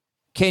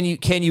 Can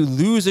you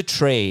lose a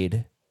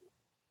trade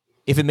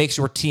if it makes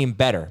your team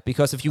better?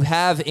 Because if you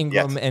have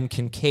Ingram and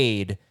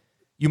Kincaid,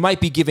 you might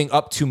be giving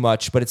up too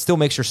much, but it still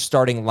makes your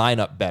starting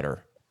lineup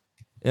better.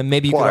 And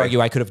maybe you could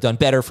argue I could have done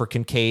better for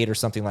Kincaid or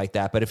something like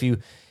that. But if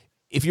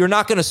you're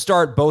not going to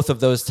start both of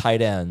those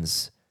tight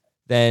ends,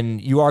 then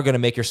you are going to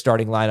make your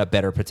starting lineup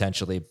better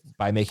potentially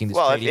by making this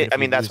trade.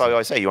 That's why we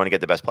always say you want to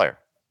get the best player.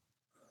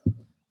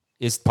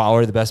 Is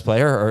Pollard the best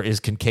player, or is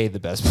Kincaid the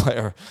best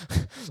player?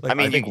 I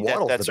think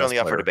that's certainly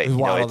up for debate. Is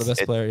Waddle the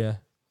best player? Yeah.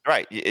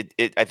 Right.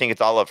 I think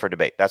it's all up for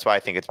debate. That's why I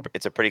think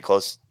it's a pretty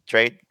close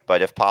trade.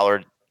 But if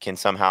Pollard can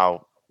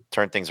somehow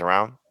turn things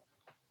around,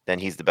 then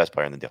he's the best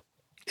player in the deal.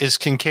 Is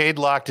Kincaid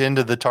locked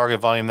into the target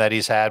volume that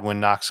he's had when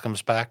Knox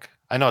comes back?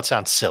 I know it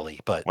sounds silly,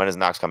 but when is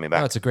Knox coming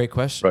back? No, it's a great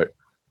question. Right.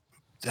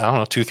 I don't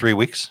know, 2-3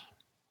 weeks.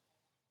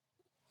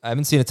 I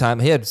haven't seen a time.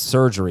 He had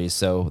surgery,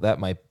 so that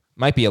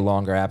might be a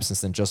longer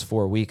absence than just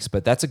 4 weeks.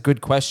 But that's a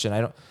good question.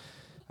 I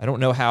don't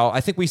know how.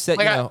 I think we said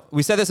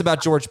we said this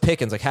about George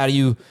Pickens. Like, how do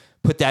you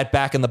put that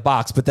back in the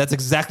box? But that's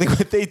exactly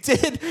what they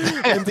did.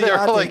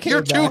 They're like,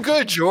 you're too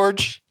good,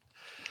 George.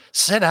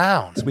 Sit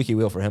down. Squeaky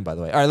wheel for him, by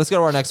the way. All right, let's go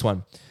to our next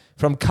one.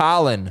 From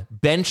Colin,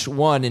 bench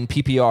 1 in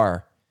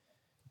PPR.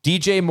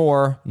 DJ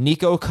Moore,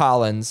 Nico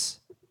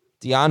Collins,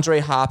 DeAndre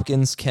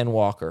Hopkins, Ken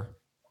Walker.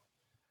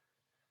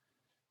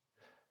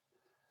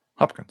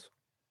 Hopkins.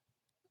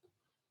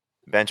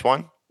 Bench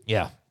 1?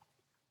 Yeah.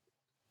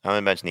 I'm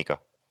going to bench Nico.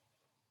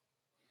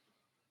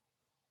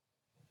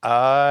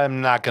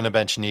 I'm not going to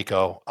bench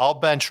Nico. I'll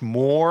bench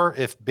Moore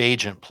if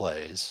Bajent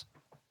plays.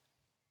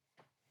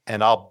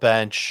 And I'll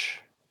bench...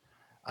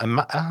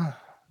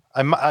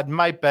 I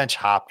might bench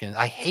Hopkins.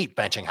 I hate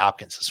benching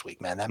Hopkins this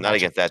week, man. Not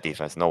against that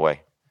defense. No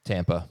way.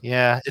 Tampa.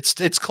 Yeah,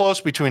 it's close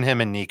between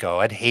him and Nico.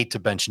 I'd hate to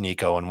bench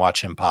Nico and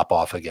watch him pop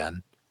off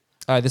again.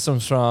 All right, this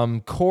one's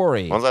from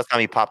Corey. When's the last time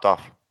he popped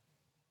off?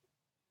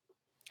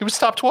 He was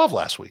top 12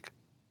 last week.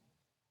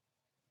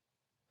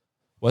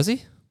 Was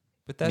he?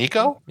 But that,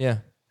 Nico? Yeah.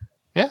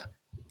 Yeah,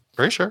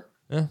 pretty sure.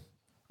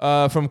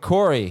 Yeah. From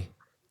Corey,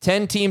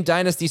 10-team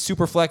Dynasty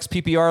Superflex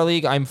PPR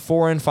League. I'm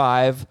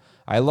 4-5.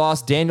 I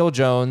lost Daniel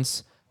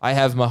Jones. I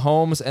have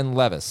Mahomes and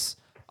Levis.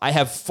 I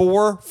have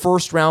 4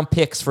 first-round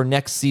picks for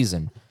next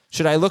season.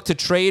 Should I look to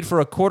trade for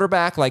a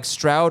quarterback like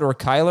Stroud or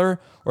Kyler,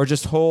 or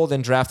just hold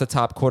and draft a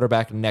top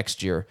quarterback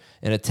next year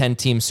in a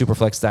 10-team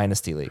Superflex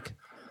Dynasty League?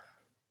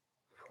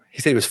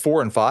 He said he was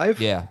 4-5?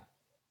 Yeah.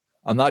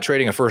 I'm not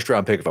trading a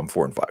first-round pick if I'm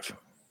 4-5.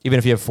 Even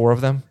if you have 4 of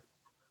them?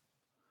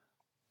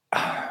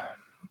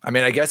 I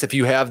mean, I guess if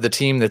you have the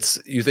team that's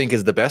you think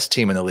is the best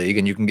team in the league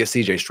and you can get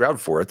CJ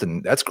Stroud for it,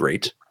 then that's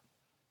great.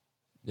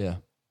 Yeah.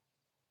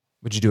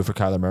 Would you do it for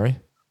Kyler Murray?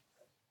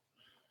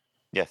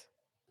 Yes.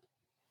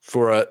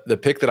 For the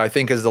pick that I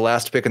think is the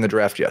last pick in the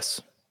draft,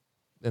 yes.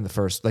 In the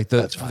first, like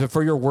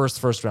for your worst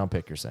first-round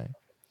pick, you're saying?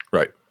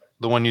 Right.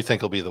 The one you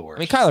think will be the worst. I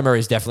mean, Kyler Murray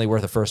is definitely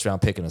worth a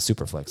first-round pick in a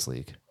Superflex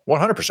league.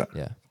 100%.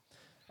 Yeah.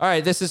 All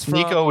right, this is from...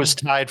 Nico was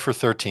tied for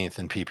 13th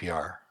in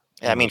PPR.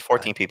 Yeah, I mean,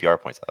 14 PPR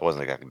points. That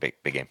wasn't like a big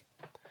game.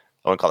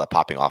 I wouldn't call that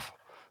popping off.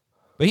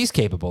 But he's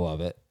capable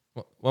of it.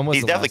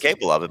 He's definitely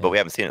capable of it, but we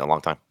haven't seen it in a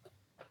long time.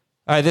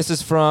 All right, this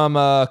is from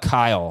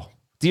Kyle.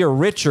 Dear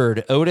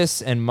Richard,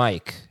 Otis, and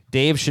Mike,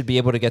 Dave should be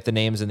able to get the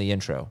names in the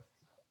intro.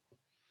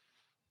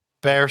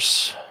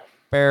 Bears.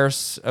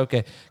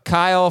 Okay.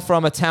 Kyle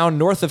from a town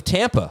north of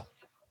Tampa.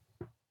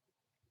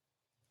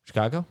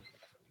 Chicago?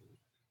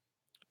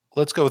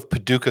 Let's go with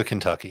Paducah,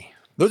 Kentucky.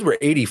 Those were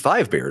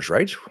 85 Bears,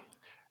 right?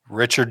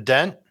 Richard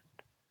Dent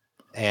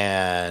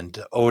and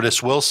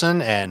Otis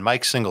Wilson and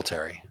Mike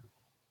Singletary.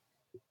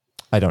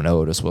 I don't know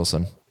Otis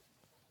Wilson.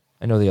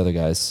 I know the other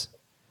guys.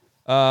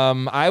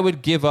 I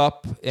would give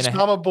up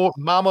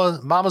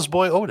Mama's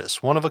boy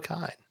Otis, one of a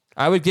kind.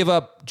 I would give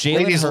up Jalen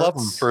Hurts. Ladies love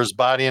him for his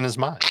body and his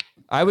mind.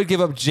 I would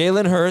give up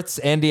Jalen Hurts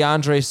and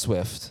DeAndre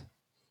Swift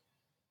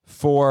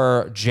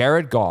for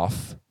Jared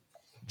Goff,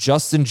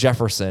 Justin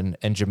Jefferson,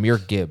 and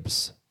Jahmyr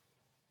Gibbs.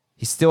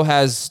 He still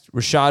has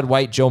Rashad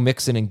White, Joe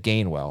Mixon, and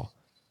Gainwell.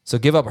 So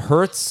give up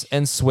Hurts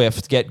and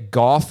Swift, get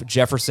Goff,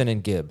 Jefferson,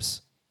 and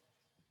Gibbs.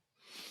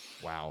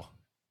 Wow.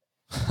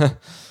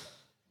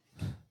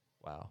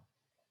 Wow.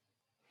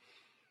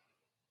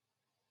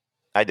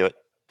 I do it.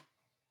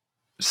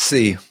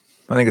 C.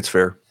 I think it's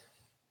fair.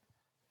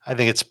 I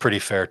think it's pretty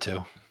fair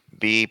too.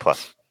 B+.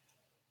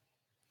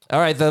 All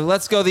right, then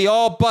let's go the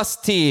all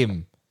bust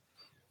team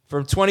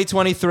from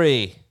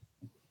 2023.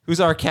 Who's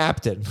our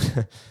captain?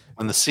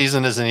 When the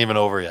season isn't even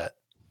over yet.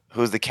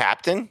 Who's the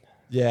captain?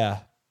 Yeah.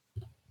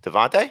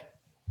 Devontae?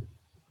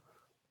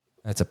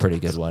 That's a pretty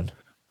good one.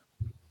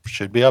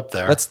 Should be up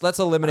there. Let's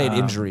eliminate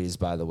injuries,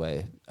 by the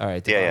way. All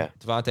right.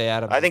 Devontae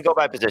Adams. I think go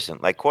by position.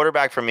 Like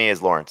quarterback for me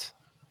is Lawrence.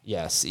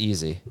 Yes,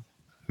 easy.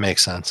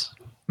 Makes sense.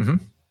 Mm-hmm.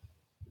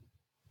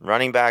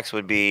 Running backs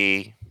would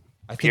be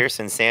Pierce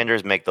and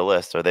Sanders make the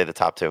list. Are they the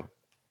top 2?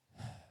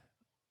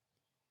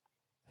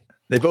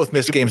 They both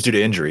missed games due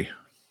to injury.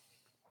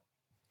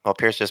 Well,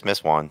 Pierce just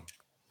missed one.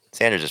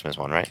 Sanders just missed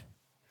one, right?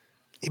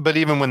 But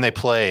even when they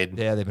played,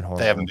 yeah, they've been horrible.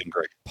 They haven't been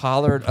great.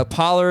 Pollard,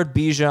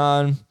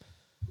 Bijan.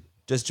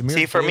 Just Jahmyr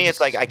See, for Gibbs, me, it's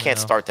like I can't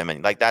start them.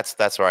 And like that's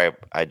where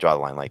I draw the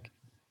line. Like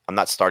I'm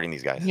not starting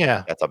these guys.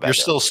 Yeah, that's how bad you're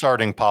still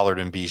starting Pollard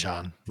and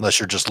Bijan unless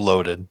you're just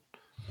loaded.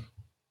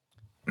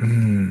 I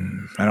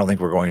don't think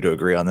we're going to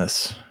agree on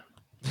this.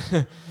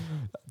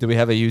 Do we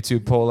have a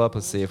YouTube poll up?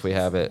 Let's see if we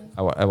have it.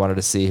 I wanted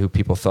to see who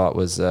people thought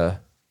was the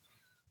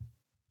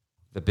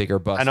bigger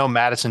bust. I know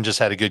Madison just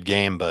had a good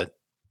game, but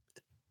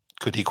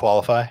could he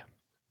qualify?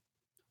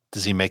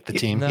 Does he make the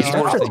team? No, he's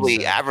probably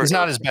so. average. He's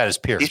not as bad as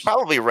Pierce. He's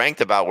probably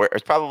ranked about where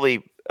it's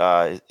probably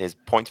his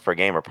points per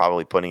game are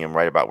probably putting him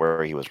right about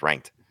where he was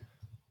ranked.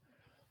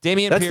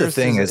 Dameon That's Pierce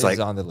the thing is like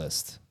on the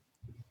list.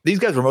 These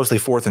guys were mostly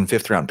 4th and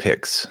 5th round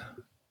picks.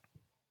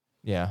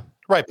 Yeah.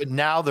 Right, but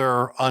now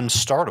they're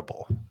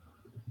unstartable.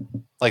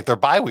 Like they're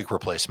bye week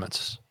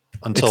replacements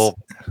until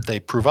they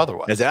prove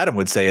otherwise. As Adam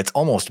would say, it's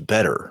almost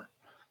better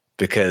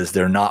because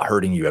they're not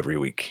hurting you every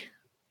week.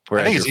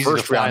 I think it's your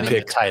easy to find them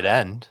at tight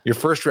end. Your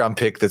first round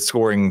pick that's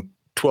scoring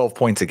 12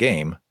 points a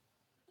game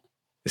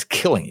is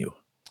killing you.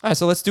 All right,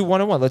 so let's do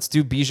 1-on-1. Let's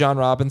do Bijan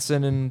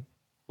Robinson and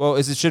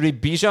should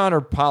it be Bijan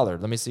or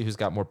Pollard? Let me see who's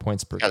got more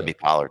points per game. Got to be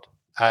Pollard.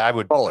 I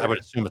would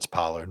assume it's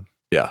Pollard.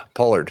 Yeah,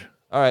 Pollard.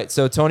 All right,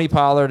 so Tony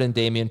Pollard and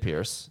Dameon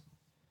Pierce.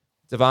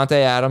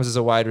 Devontae Adams is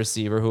a wide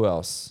receiver. Who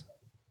else?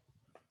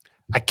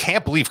 I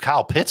can't believe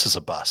Kyle Pitts is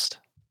a bust.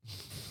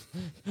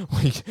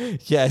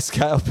 Yes,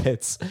 Kyle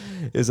Pitts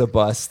is a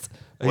bust.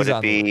 Would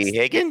it be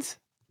Higgins?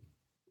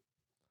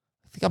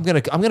 I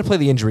think I'm gonna play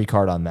the injury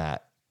card on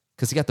that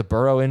because he got the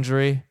Burrow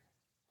injury.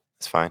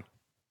 It's fine.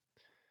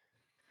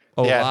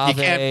 Yeah, you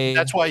can't.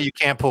 That's why you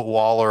can't put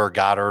Waller or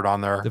Goddard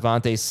on there.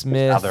 Devontae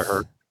Smith. Now they're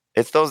hurt.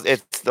 It's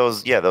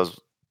those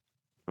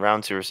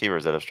round 2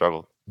 receivers that have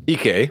struggled.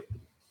 EK.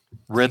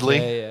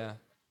 Ridley. Yeah.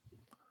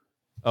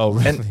 Oh,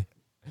 Ridley.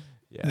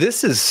 Yeah.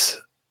 This is,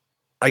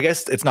 I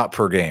guess it's not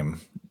per game.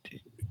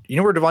 You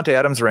know where Devontae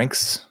Adams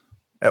ranks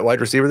at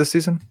wide receiver this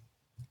season?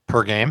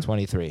 Per game?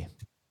 23.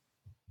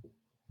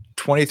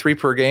 23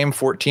 per game,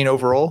 14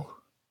 overall.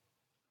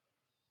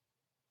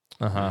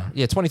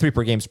 Yeah, 23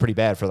 per game is pretty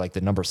bad for like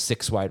the number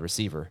 6 wide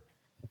receiver.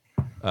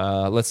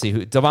 Let's see.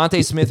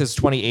 Devontae Smith is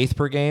 28th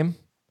per game.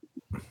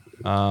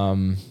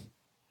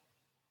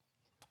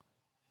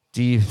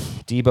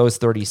 Debo's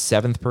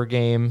 37th per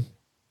game.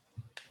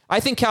 I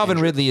think Calvin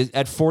Ridley is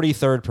at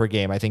 43rd per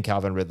game. I think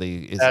Calvin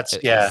Ridley is.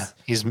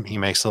 He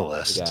makes the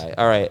list. Guy.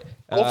 All right.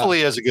 Hopefully,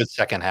 he has a good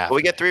second half. Well,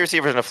 we get 3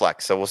 receivers in a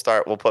flex, so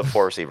we'll put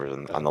 4 receivers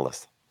on the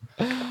list.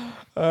 All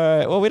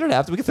right. Well, we don't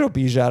have to. We can throw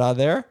Bijan on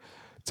there.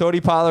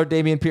 Tony Pollard,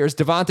 Dameon Pierce,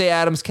 Devontae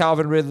Adams,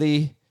 Calvin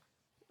Ridley,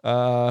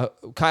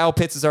 Kyle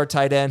Pitts is our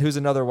tight end. Who's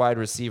another wide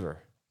receiver?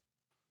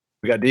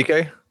 We got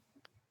DK.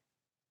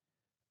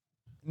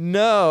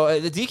 No,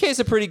 the DK is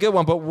a pretty good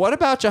one. But what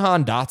about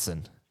Jahan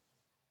Dotson?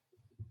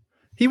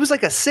 He was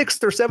like a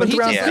 6th or 7th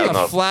round pick.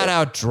 A flat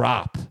out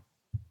drop.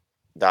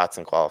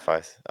 Dotson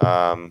qualifies.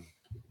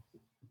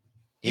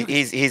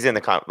 He's in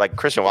the like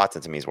Christian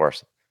Watson to me is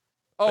worse.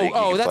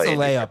 Oh, that's a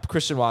layup.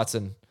 Christian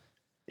Watson.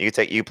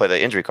 You play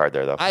the injury card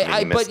there though.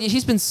 But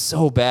he's been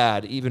so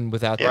bad even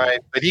without that. Right,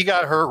 but he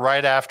got hurt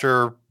right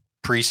after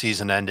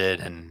preseason ended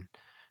and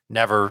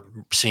never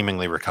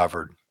seemingly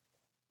recovered.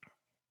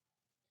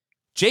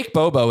 Jake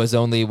Bobo is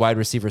only wide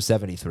receiver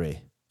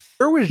 73.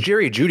 Where was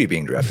Jerry Jeudy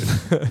being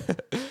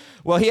drafted?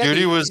 Well,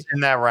 Judy was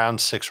in that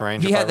round 6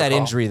 range. He had that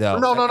injury though.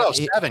 No,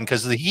 7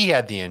 because he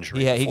had the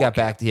injury. Yeah, he got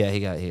back. Yeah, he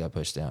got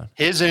pushed down.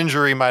 His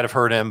injury might have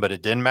hurt him, but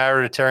it didn't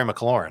matter to Terry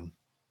McLaurin.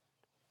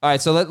 All right,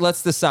 so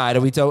let's decide. Are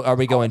we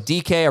going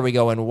DK? Are we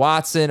going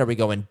Watson? Are we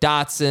going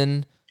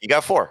Dotson? You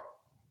got 4.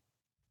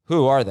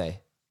 Who are they?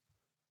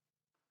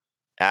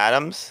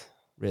 Adams,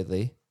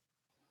 Ridley,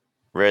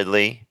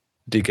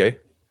 DK,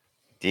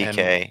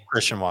 and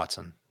Christian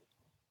Watson.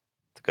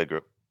 It's a good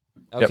group.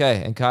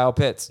 Okay, and Kyle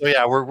Pitts. So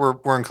yeah,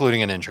 we're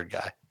including an injured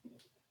guy.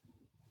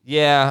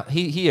 Yeah,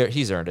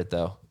 he's earned it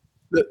though.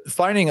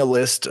 Finding a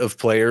list of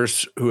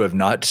players who have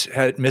not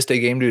missed a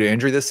game due to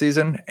injury this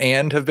season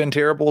and have been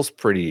terrible is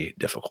pretty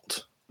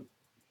difficult.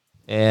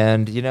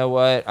 And you know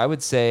what? I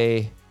would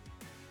say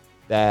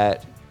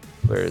that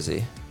where is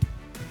he?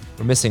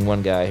 We're missing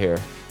one guy here.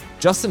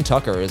 Justin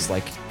Tucker is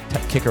like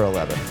kicker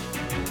 11,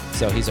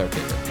 so he's our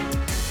kicker.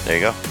 There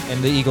you go.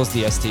 And the Eagles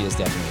DST is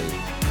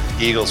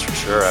definitely Eagles for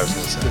sure. I was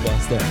going to say the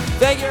best there.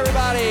 Thank you,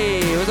 everybody.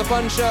 It was a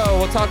fun show.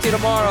 We'll talk to you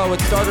tomorrow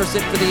with starter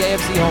sit for the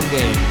AFC home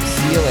game.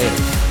 See you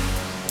later.